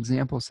this as an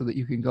example so that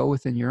you can go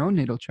within your own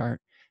natal chart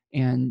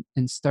and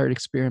start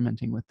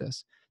experimenting with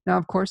this. Now,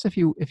 of course, if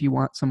you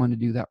want someone to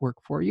do that work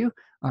for you,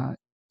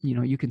 you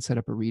know, you can set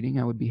up a reading.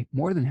 I would be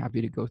more than happy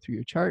to go through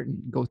your chart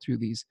and go through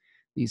these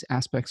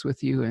aspects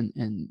with you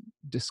and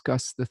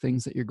discuss the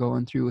things that you're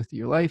going through with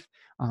your life.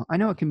 I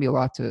know it can be a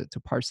lot to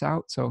parse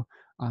out, so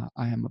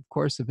I am, of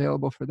course,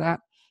 available for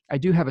that. I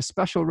do have a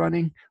special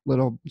running,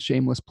 little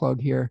shameless plug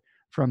here,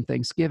 from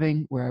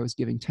Thanksgiving, where I was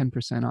giving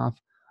 10% off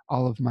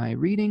all of my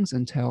readings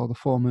until the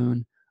full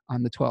moon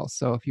on the 12th.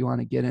 So if you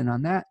want to get in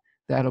on that,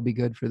 that'll be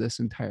good for this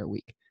entire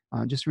week.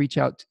 Just reach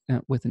out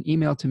with an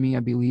email to me. I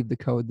believe the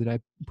code that I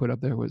put up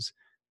there was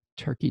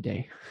Turkey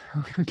Day.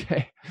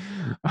 Okay.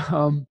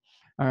 All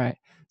right.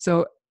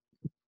 So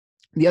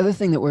the other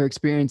thing that we're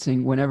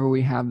experiencing whenever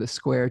we have the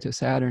square to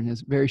Saturn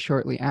is very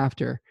shortly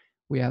after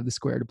we have the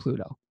square to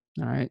Pluto.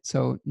 All right.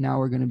 So now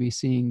we're going to be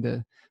seeing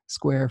the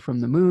square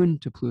from the moon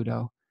to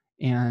Pluto.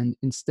 And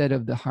instead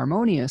of the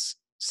harmonious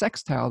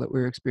sextile that we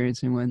were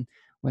experiencing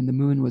when the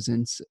moon was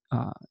in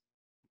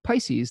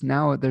Pisces,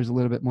 now there's a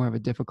little bit more of a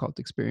difficult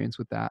experience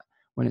with that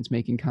when it's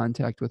making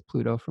contact with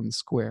Pluto from the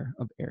square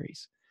of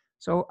Aries.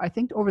 So I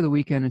think over the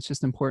weekend, it's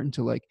just important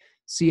to like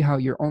see how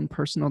your own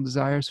personal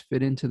desires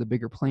fit into the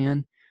bigger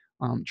plan.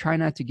 Try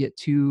not to get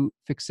too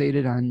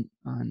fixated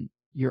on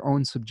your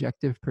own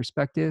subjective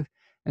perspective,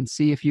 and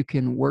see if you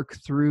can work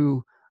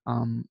through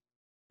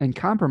and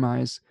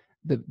compromise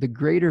the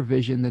greater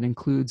vision that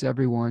includes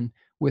everyone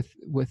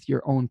with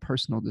your own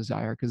personal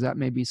desire, because that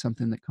may be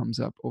something that comes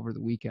up over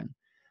the weekend.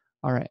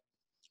 All right,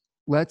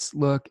 let's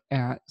look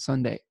at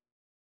Sunday.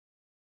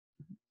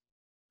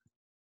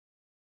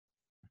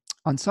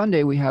 On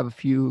Sunday, we have a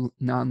few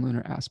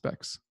non-lunar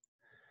aspects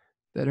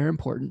that are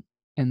important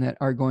and that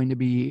are going to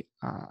be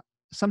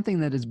something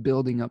that is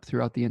building up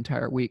throughout the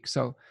entire week.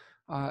 So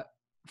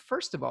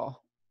first of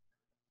all,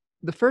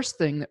 the first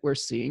thing that we're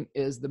seeing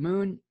is the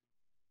moon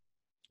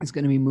is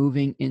going to be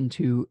moving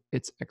into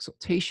its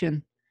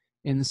exaltation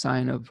in the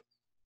sign of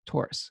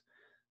Taurus.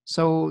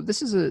 So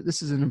this is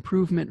an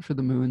improvement for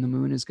the moon. The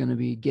moon is going to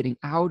be getting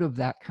out of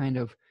that kind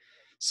of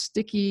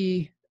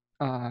sticky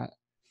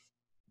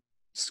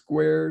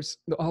squares,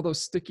 all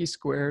those sticky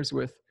squares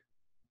with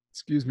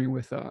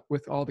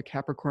all the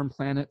Capricorn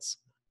planets,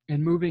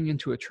 and moving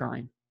into a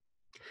trine.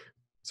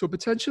 So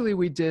potentially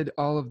we did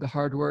all of the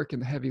hard work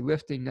and the heavy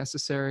lifting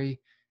necessary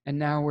And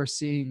now we're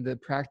seeing the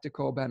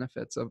practical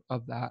benefits of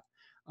that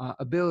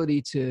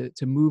ability to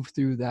move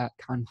through that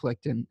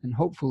conflict and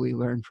hopefully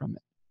learn from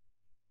it.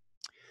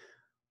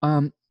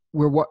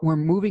 We're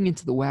moving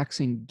into the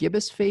waxing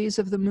gibbous phase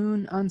of the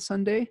moon on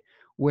Sunday,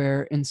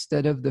 where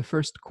instead of the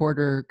first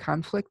quarter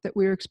conflict that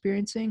we're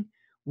experiencing,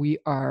 we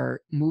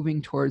are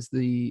moving towards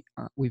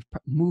we've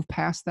moved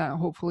past that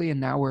hopefully,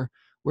 and now we're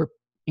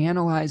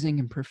analyzing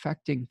and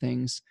perfecting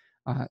things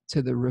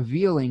to the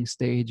revealing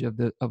stage of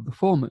the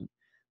full moon.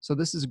 So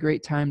this is a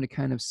great time to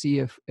kind of see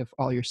if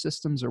all your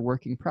systems are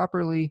working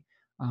properly.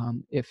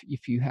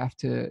 If you have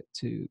to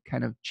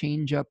kind of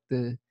change up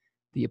the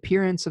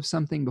appearance of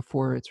something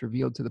before it's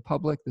revealed to the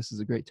public, this is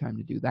a great time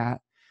to do that.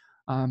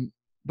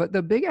 But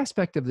the big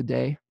aspect of the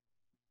day,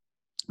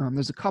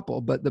 there's a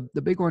couple, but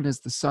the big one is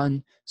the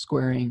sun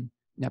squaring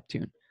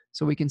Neptune.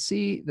 So we can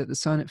see that the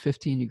sun at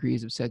 15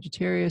 degrees of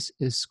Sagittarius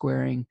is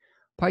squaring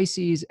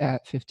Pisces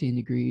at 15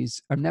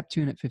 degrees, or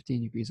Neptune at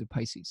 15 degrees of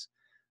Pisces,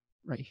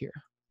 right here.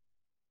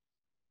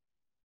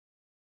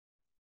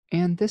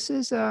 And this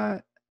is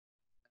an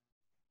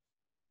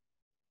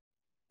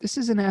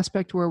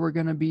aspect where we're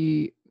going to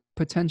be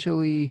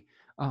potentially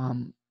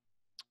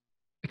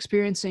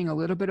experiencing a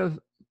little bit of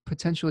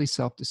potentially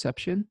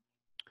self-deception,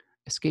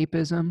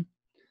 escapism.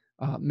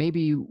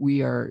 Maybe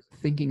we are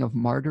thinking of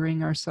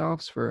martyring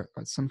ourselves for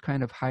some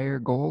kind of higher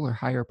goal or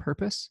higher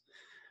purpose.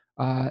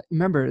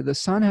 Remember, the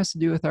sun has to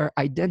do with our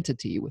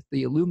identity, with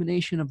the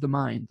illumination of the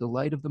mind, the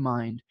light of the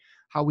mind,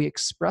 how we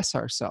express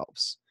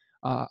ourselves,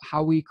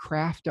 how we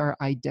craft our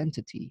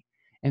identity.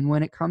 And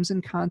when it comes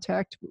in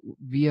contact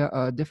via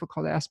a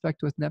difficult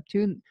aspect with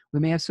Neptune, we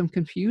may have some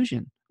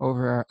confusion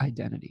over our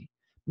identity.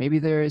 Maybe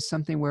there is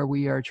something where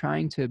we are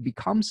trying to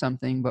become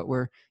something, but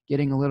we're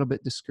getting a little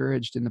bit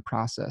discouraged in the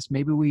process.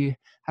 Maybe we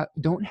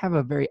don't have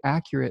a very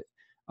accurate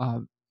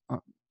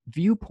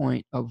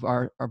viewpoint of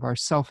our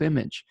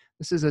self-image.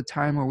 This is a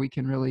time where we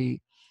can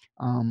really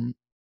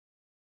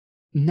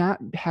not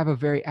have a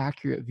very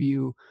accurate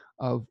view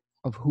of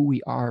who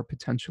we are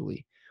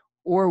potentially.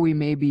 Or we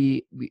may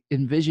be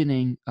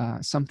envisioning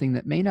something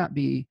that may not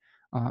be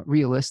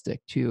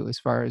realistic too, as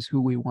far as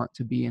who we want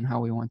to be and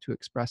how we want to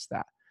express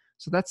that.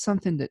 So that's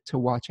something to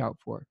watch out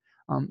for.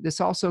 This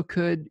also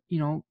could,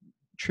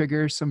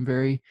 trigger some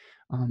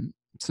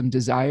some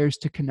desires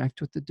to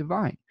connect with the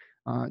divine.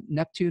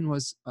 Neptune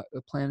was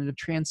a planet of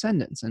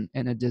transcendence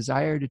and a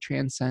desire to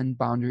transcend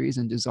boundaries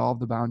and dissolve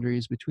the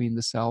boundaries between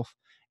the self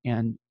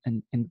and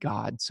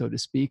God, so to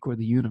speak, or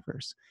the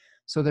universe.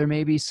 So there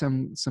may be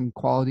some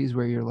qualities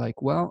where you're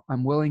like, well,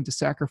 I'm willing to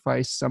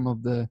sacrifice some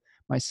of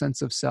my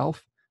sense of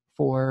self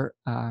for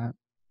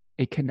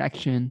a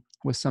connection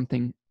with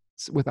something,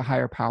 with a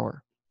higher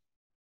power.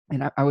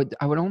 And I would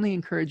only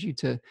encourage you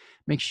to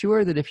make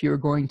sure that if you're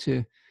going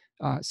to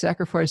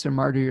sacrifice or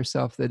martyr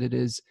yourself, that it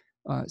is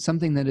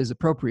something that is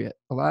appropriate.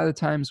 A lot of the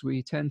times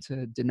we tend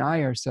to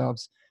deny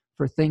ourselves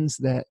for things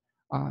that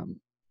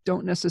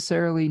don't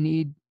necessarily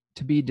need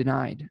to be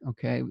denied.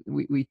 Okay,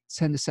 we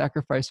tend to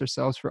sacrifice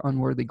ourselves for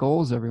unworthy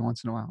goals every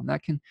once in a while,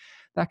 and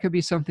that could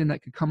be something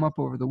that could come up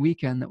over the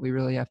weekend that we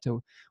really have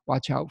to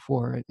watch out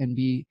for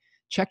and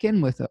check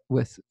in with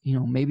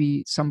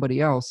maybe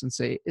somebody else and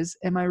say,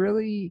 am I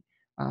really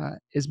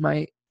is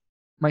my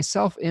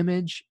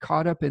self-image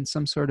caught up in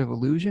some sort of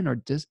illusion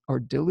or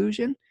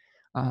delusion?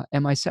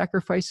 Am I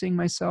sacrificing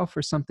myself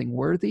for something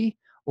worthy,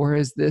 or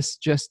is this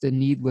just a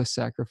needless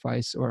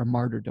sacrifice or a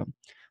martyrdom?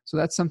 So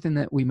that's something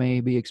that we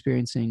may be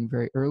experiencing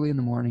very early in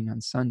the morning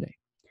on Sunday.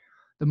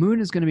 The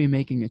moon is going to be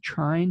making a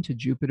trine to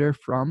Jupiter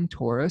from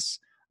Taurus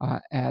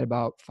at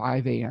about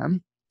 5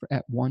 a.m.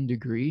 at 1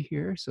 degree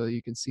here. So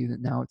you can see that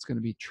now it's going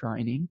to be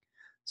trining.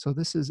 So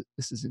this is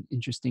an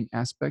interesting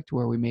aspect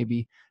where we may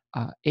be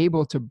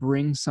able to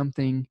bring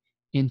something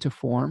into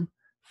form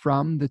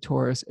from the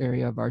Taurus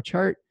area of our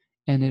chart,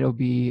 and it'll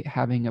be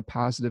having a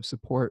positive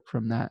support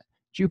from that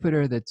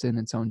Jupiter that's in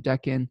its own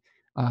decan,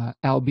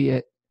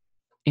 albeit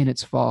in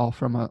its fall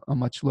from a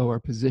much lower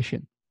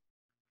position.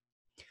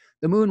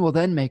 The moon will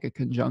then make a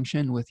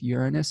conjunction with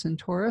Uranus in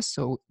Taurus,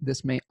 so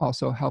this may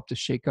also help to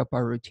shake up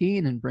our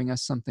routine and bring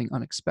us something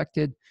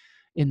unexpected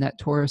in that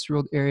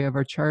Taurus-ruled area of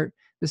our chart.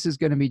 This is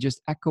going to be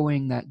just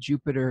echoing that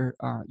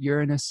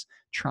Jupiter-Uranus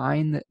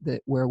trine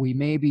that where we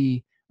may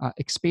be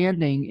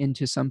expanding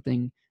into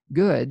something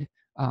good,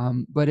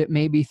 but it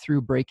may be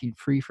through breaking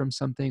free from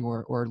something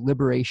or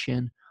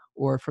liberation,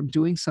 or from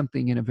doing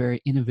something in a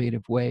very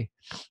innovative way.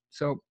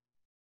 So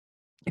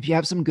if you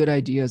have some good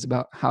ideas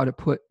about how to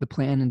put the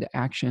plan into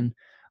action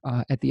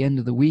at the end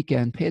of the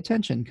weekend, pay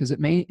attention, because it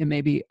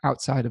may be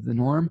outside of the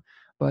norm,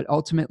 but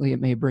ultimately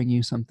it may bring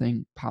you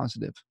something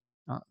positive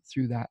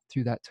through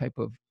that type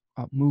of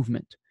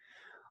movement.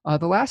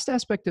 The last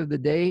aspect of the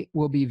day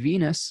will be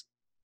Venus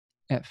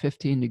at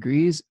 15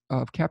 degrees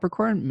of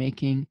Capricorn,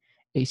 making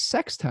a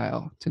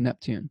sextile to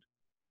Neptune.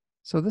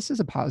 So this is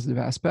a positive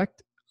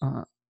aspect.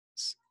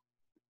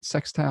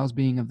 Sextiles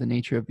being of the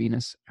nature of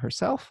Venus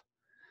herself.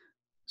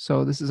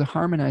 So this is a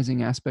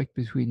harmonizing aspect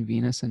between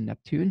Venus and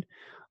Neptune,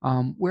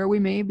 where we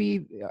may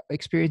be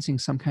experiencing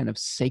some kind of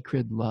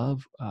sacred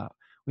love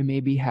We may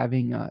be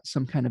having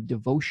some kind of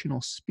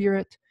devotional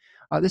spirit.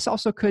 This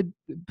also could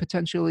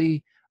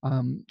potentially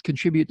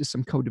contribute to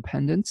some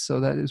codependence. So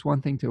that is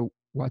one thing to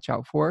watch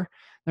out for.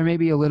 There may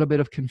be a little bit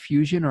of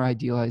confusion or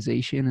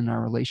idealization in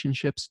our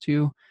relationships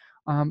too.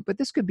 But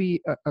this could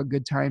be a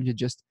good time to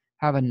just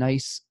have a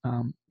nice,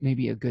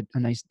 maybe a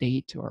nice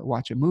date, or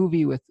watch a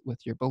movie with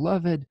your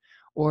beloved,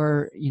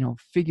 or,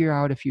 figure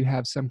out if you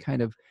have some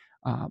kind of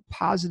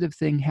positive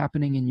thing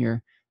happening in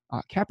your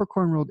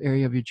Capricorn ruled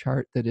area of your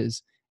chart that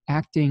is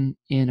acting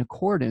in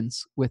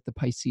accordance with the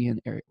Piscean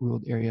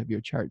ruled area of your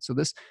chart. So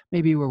this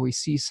may be where we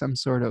see some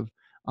sort of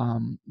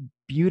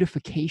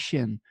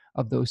beautification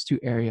of those two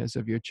areas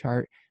of your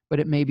chart,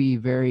 but it may be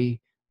very,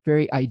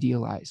 very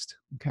idealized.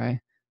 Okay.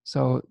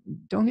 So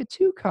don't get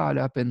too caught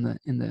up in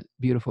the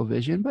beautiful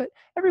vision, but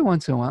every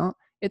once in a while,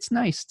 it's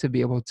nice to be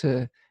able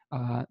to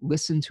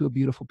listen to a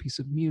beautiful piece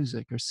of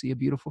music, or see a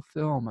beautiful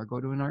film, or go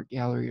to an art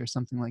gallery or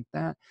something like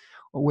that,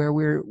 where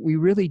we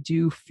really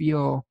do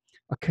feel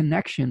a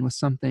connection with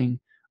something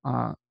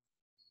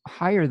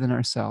higher than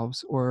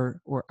ourselves,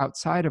 or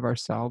outside of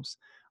ourselves,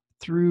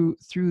 through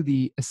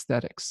the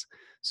aesthetics.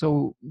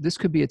 So this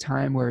could be a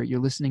time where you're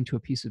listening to a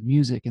piece of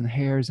music and the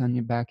hairs on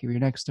your back of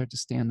your neck start to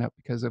stand up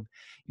because of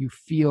you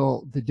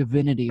feel the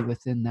divinity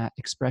within that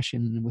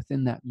expression and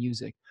within that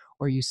music.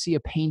 Or you see a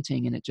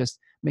painting and it just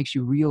makes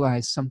you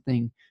realize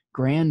something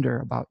grander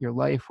about your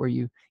life, where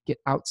you get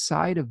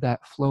outside of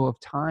that flow of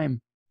time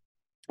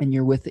and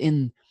you're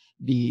within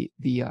the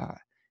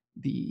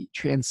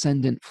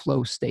transcendent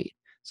flow state.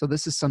 So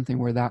this is something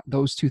where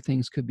those two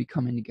things could be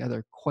coming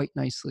together quite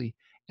nicely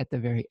at the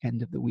very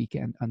end of the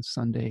weekend on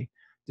Sunday,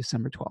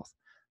 December 12th.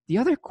 The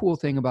other cool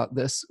thing about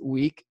this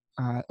week,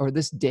 or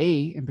this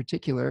day in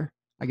particular,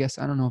 I guess,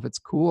 I don't know if it's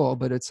cool,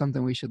 but it's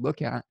something we should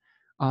look at.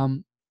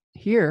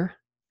 Here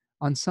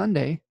on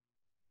Sunday,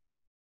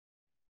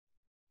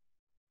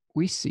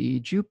 we see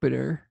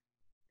Jupiter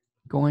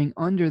going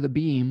under the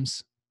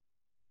beams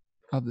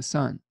of the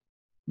sun.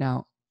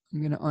 Now, I'm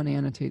going to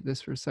unannotate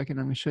this for a second.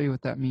 I'm going to show you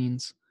what that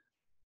means,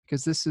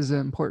 because this is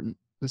important.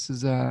 This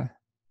is,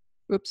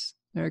 whoops,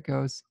 there it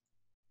goes.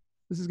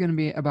 This is going to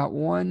be about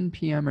 1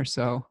 p.m. or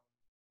so.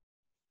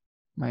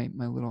 My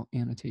little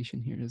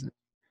annotation here isn't.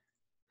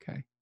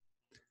 Okay.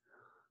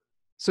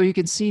 So you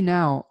can see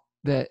now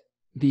that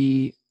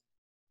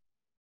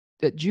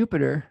that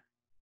Jupiter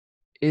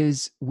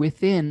is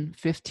within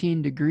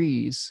 15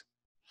 degrees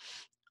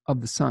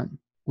of the sun,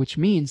 which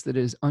means that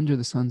it is under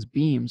the sun's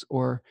beams,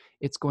 or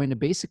it's going to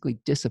basically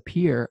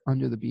disappear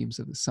under the beams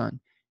of the sun.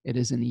 It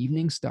is an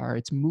evening star.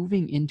 It's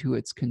moving into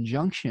its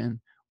conjunction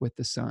with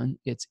the sun,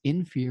 its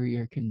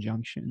inferior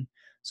conjunction.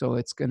 So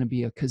it's going to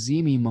be a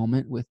Cazimi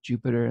moment with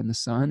Jupiter and the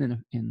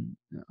sun in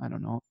I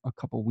don't know, a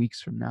couple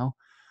weeks from now,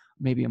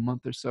 maybe a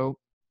month or so.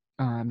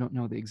 I don't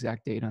know the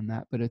exact date on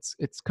that, but it's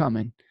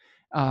coming.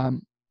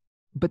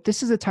 But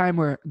this is a time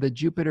where the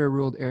Jupiter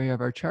ruled area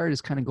of our chart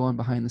is kind of going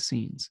behind the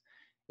scenes.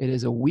 It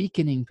is a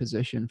weakening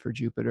position for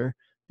Jupiter,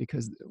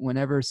 because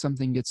whenever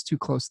something gets too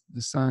close to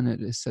the sun,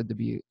 it is said to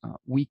be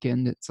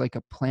weakened. It's like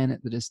a planet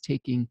that is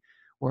taking,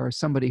 or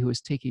somebody who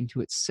is taking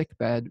to its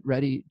sickbed,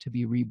 ready to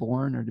be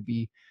reborn or to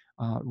be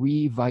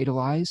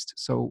revitalized.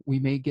 So we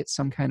may get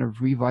some kind of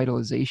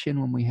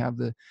revitalization when we have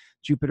the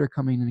Jupiter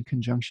coming in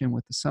conjunction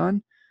with the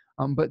sun.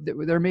 But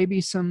there may be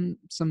some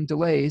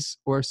delays,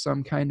 or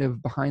some kind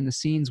of behind the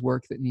scenes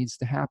work that needs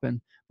to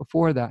happen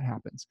before that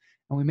happens.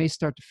 And we may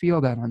start to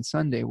feel that on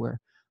Sunday, where,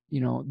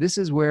 this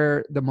is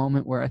where the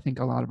moment where I think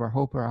a lot of our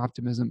hope or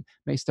optimism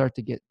may start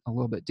to get a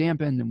little bit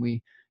dampened. And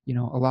we, a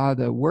lot of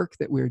the work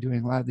that we're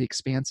doing, a lot of the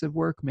expansive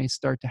work may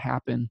start to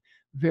happen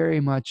very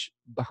much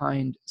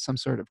behind some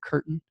sort of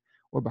curtain,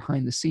 or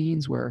behind the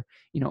scenes, where,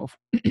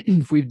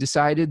 if we've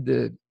decided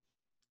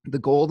the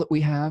goal that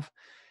we have,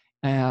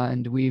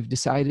 and we've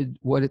decided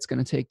what it's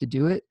going to take to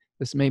do it,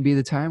 this may be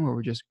the time where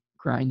we're just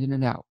grinding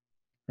it out,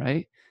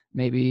 right?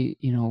 Maybe,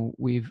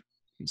 we've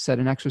set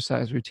an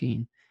exercise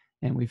routine,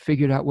 and we've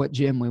figured out what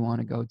gym we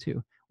want to go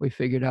to. We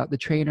figured out the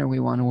trainer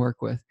we want to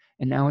work with.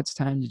 And now it's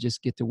time to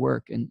just get to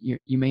work. And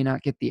you may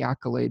not get the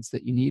accolades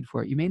that you need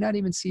for it. You may not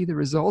even see the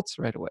results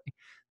right away.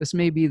 This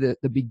may be the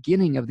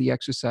beginning of the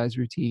exercise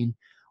routine,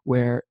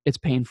 where it's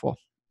painful,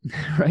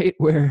 right?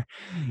 Where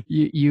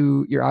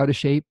you're out of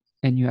shape,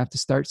 and you have to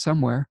start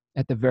somewhere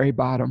at the very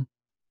bottom,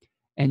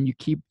 and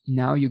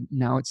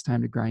now it's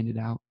time to grind it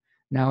out.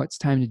 Now it's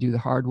time to do the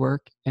hard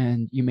work,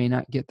 and you may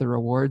not get the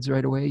rewards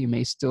right away. You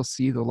may still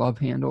see the love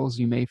handles.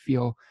 You may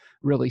feel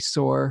really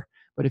sore,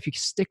 but if you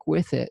stick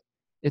with it,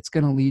 it's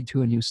going to lead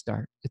to a new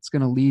start. It's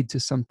going to lead to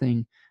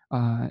something,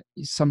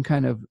 some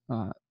kind of,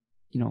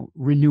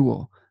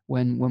 renewal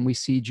when we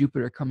see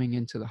Jupiter coming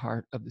into the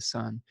heart of the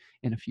sun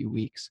in a few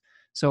weeks.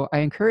 So I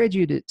encourage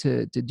you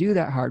to do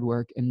that hard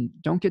work, and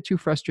don't get too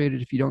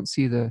frustrated if you don't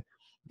see the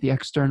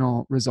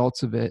external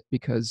results of it,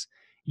 because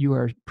you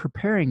are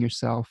preparing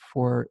yourself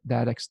for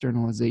that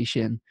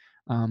externalization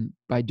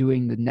by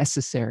doing the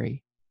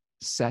necessary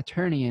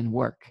Saturnian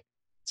work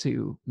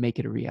to make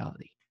it a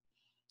reality.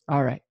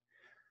 All right.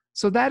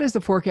 So that is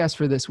the forecast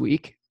for this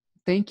week.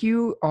 thank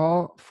you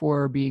all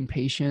for being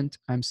patient.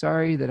 I'm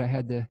sorry that I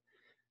had to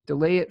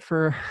delay it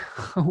for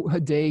a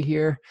day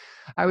here.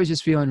 I was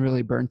just feeling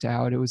really burnt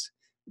out. It was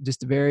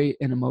just a very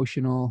an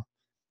emotional,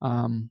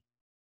 um,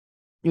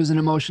 it was an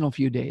emotional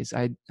few days.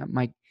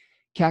 My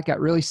cat got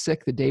really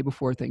sick the day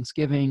before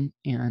Thanksgiving,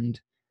 and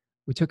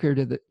we took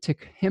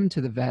him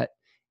to the vet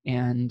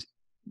and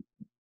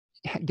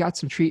got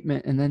some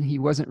treatment, and then he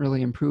wasn't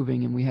really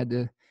improving, and we had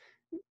to,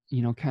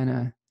 kind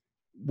of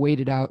wait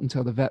it out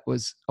until the vet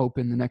was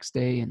open the next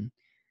day, and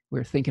we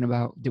were thinking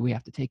about, do we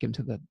have to take him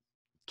to the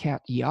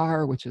cat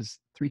ER, which is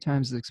 3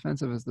 times as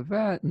expensive as the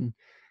vet, and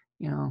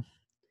you know,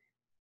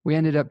 we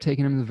ended up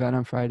taking him to the vet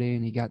on Friday,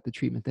 and he got the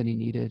treatment that he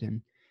needed,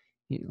 and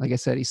like I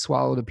said, he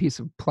swallowed a piece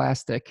of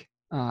plastic,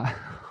 a,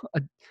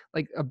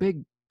 like a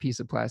big piece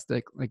of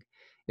plastic. Like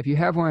if you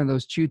have one of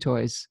those chew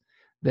toys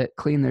that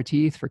clean their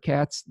teeth for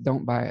cats,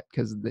 don't buy it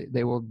because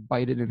they will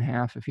bite it in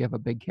half if you have a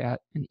big cat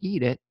and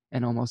eat it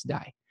and almost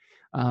die.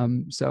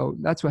 So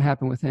that's what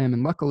happened with him.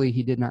 And luckily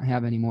he did not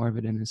have any more of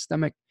it in his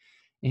stomach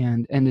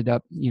and ended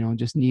up,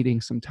 just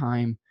needing some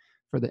time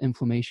for the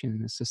inflammation in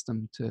his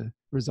system to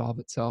resolve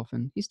itself.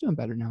 And he's doing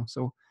better now.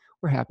 So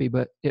we're happy,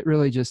 but it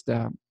really just,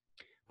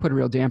 put a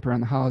real damper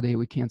on the holiday.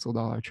 We canceled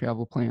all our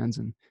travel plans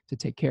and to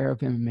take care of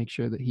him and make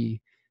sure that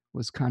he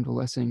was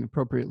convalescing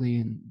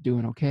appropriately and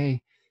doing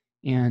okay.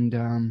 And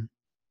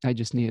I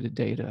just needed a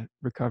day to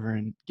recover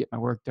and get my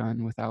work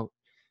done without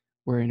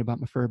worrying about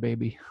my fur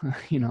baby.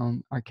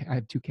 I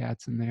have 2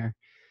 cats and they're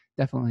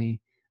definitely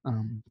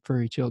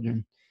furry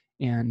children.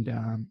 And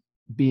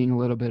being a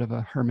little bit of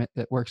a hermit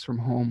that works from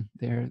home,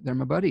 they're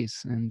my buddies,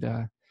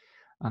 and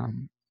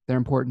um, they're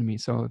important to me.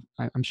 So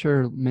I'm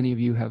sure many of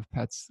you have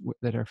pets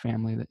that are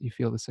family that you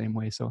feel the same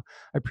way. So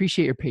I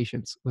appreciate your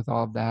patience with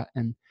all of that,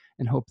 and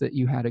hope that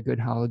you had a good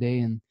holiday,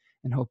 and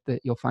hope that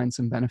you'll find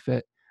some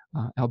benefit,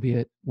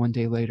 albeit one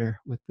day later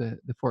with the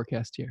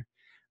forecast here.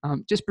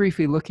 Just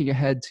briefly looking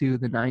ahead to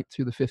the 9th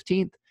through the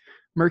 15th,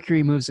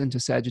 Mercury moves into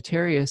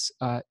Sagittarius.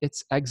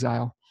 It's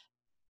exile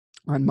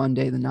on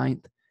Monday, the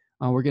 9th.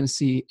 We're going to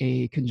see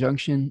a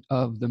conjunction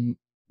of the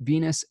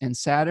Venus and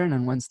Saturn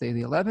on Wednesday,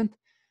 the 11th,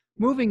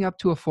 moving up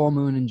to a full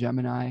moon in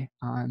Gemini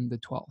on the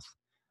 12th.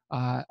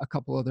 A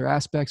couple other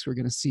aspects. We're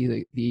going to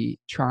see the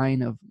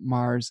trine of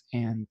Mars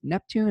and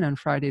Neptune on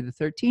Friday, the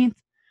 13th.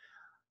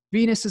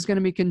 Venus is going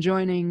to be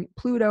conjoining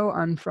Pluto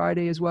on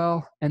Friday as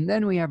well. And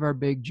then we have our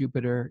big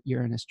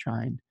Jupiter-Uranus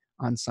trine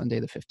on Sunday,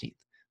 the 15th.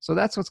 So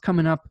that's what's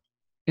coming up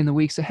in the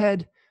weeks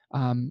ahead.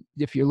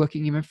 If you're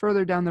looking even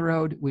further down the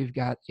road, we've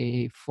got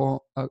an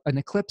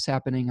eclipse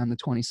happening on the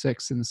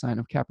 26th in the sign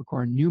of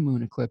Capricorn, new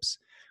moon eclipse,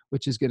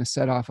 which is going to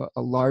set off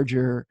a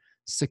larger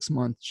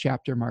 6-month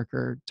chapter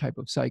marker type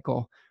of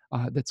cycle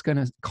that's going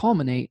to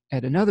culminate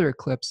at another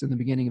eclipse in the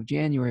beginning of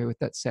January with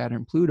that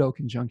Saturn-Pluto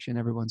conjunction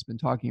everyone's been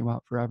talking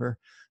about forever.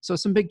 So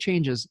some big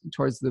changes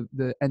towards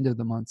the end of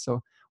the month.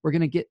 So we're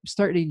going to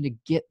starting to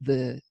get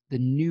the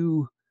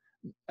new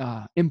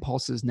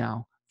impulses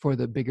now for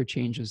the bigger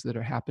changes that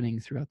are happening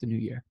throughout the new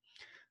year.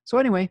 So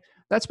anyway,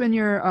 that's been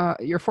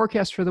your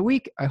forecast for the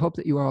week. I hope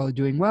that you are all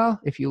doing well.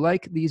 If you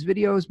like these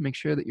videos, make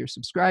sure that you're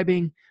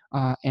subscribing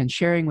and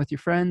sharing with your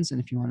friends. And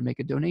if you want to make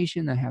a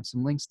donation, I have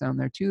some links down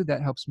there too.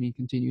 That helps me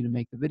continue to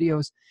make the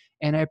videos.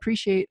 And I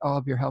appreciate all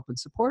of your help and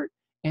support.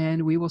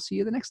 And we will see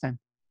you the next time.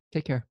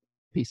 Take care.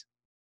 Peace.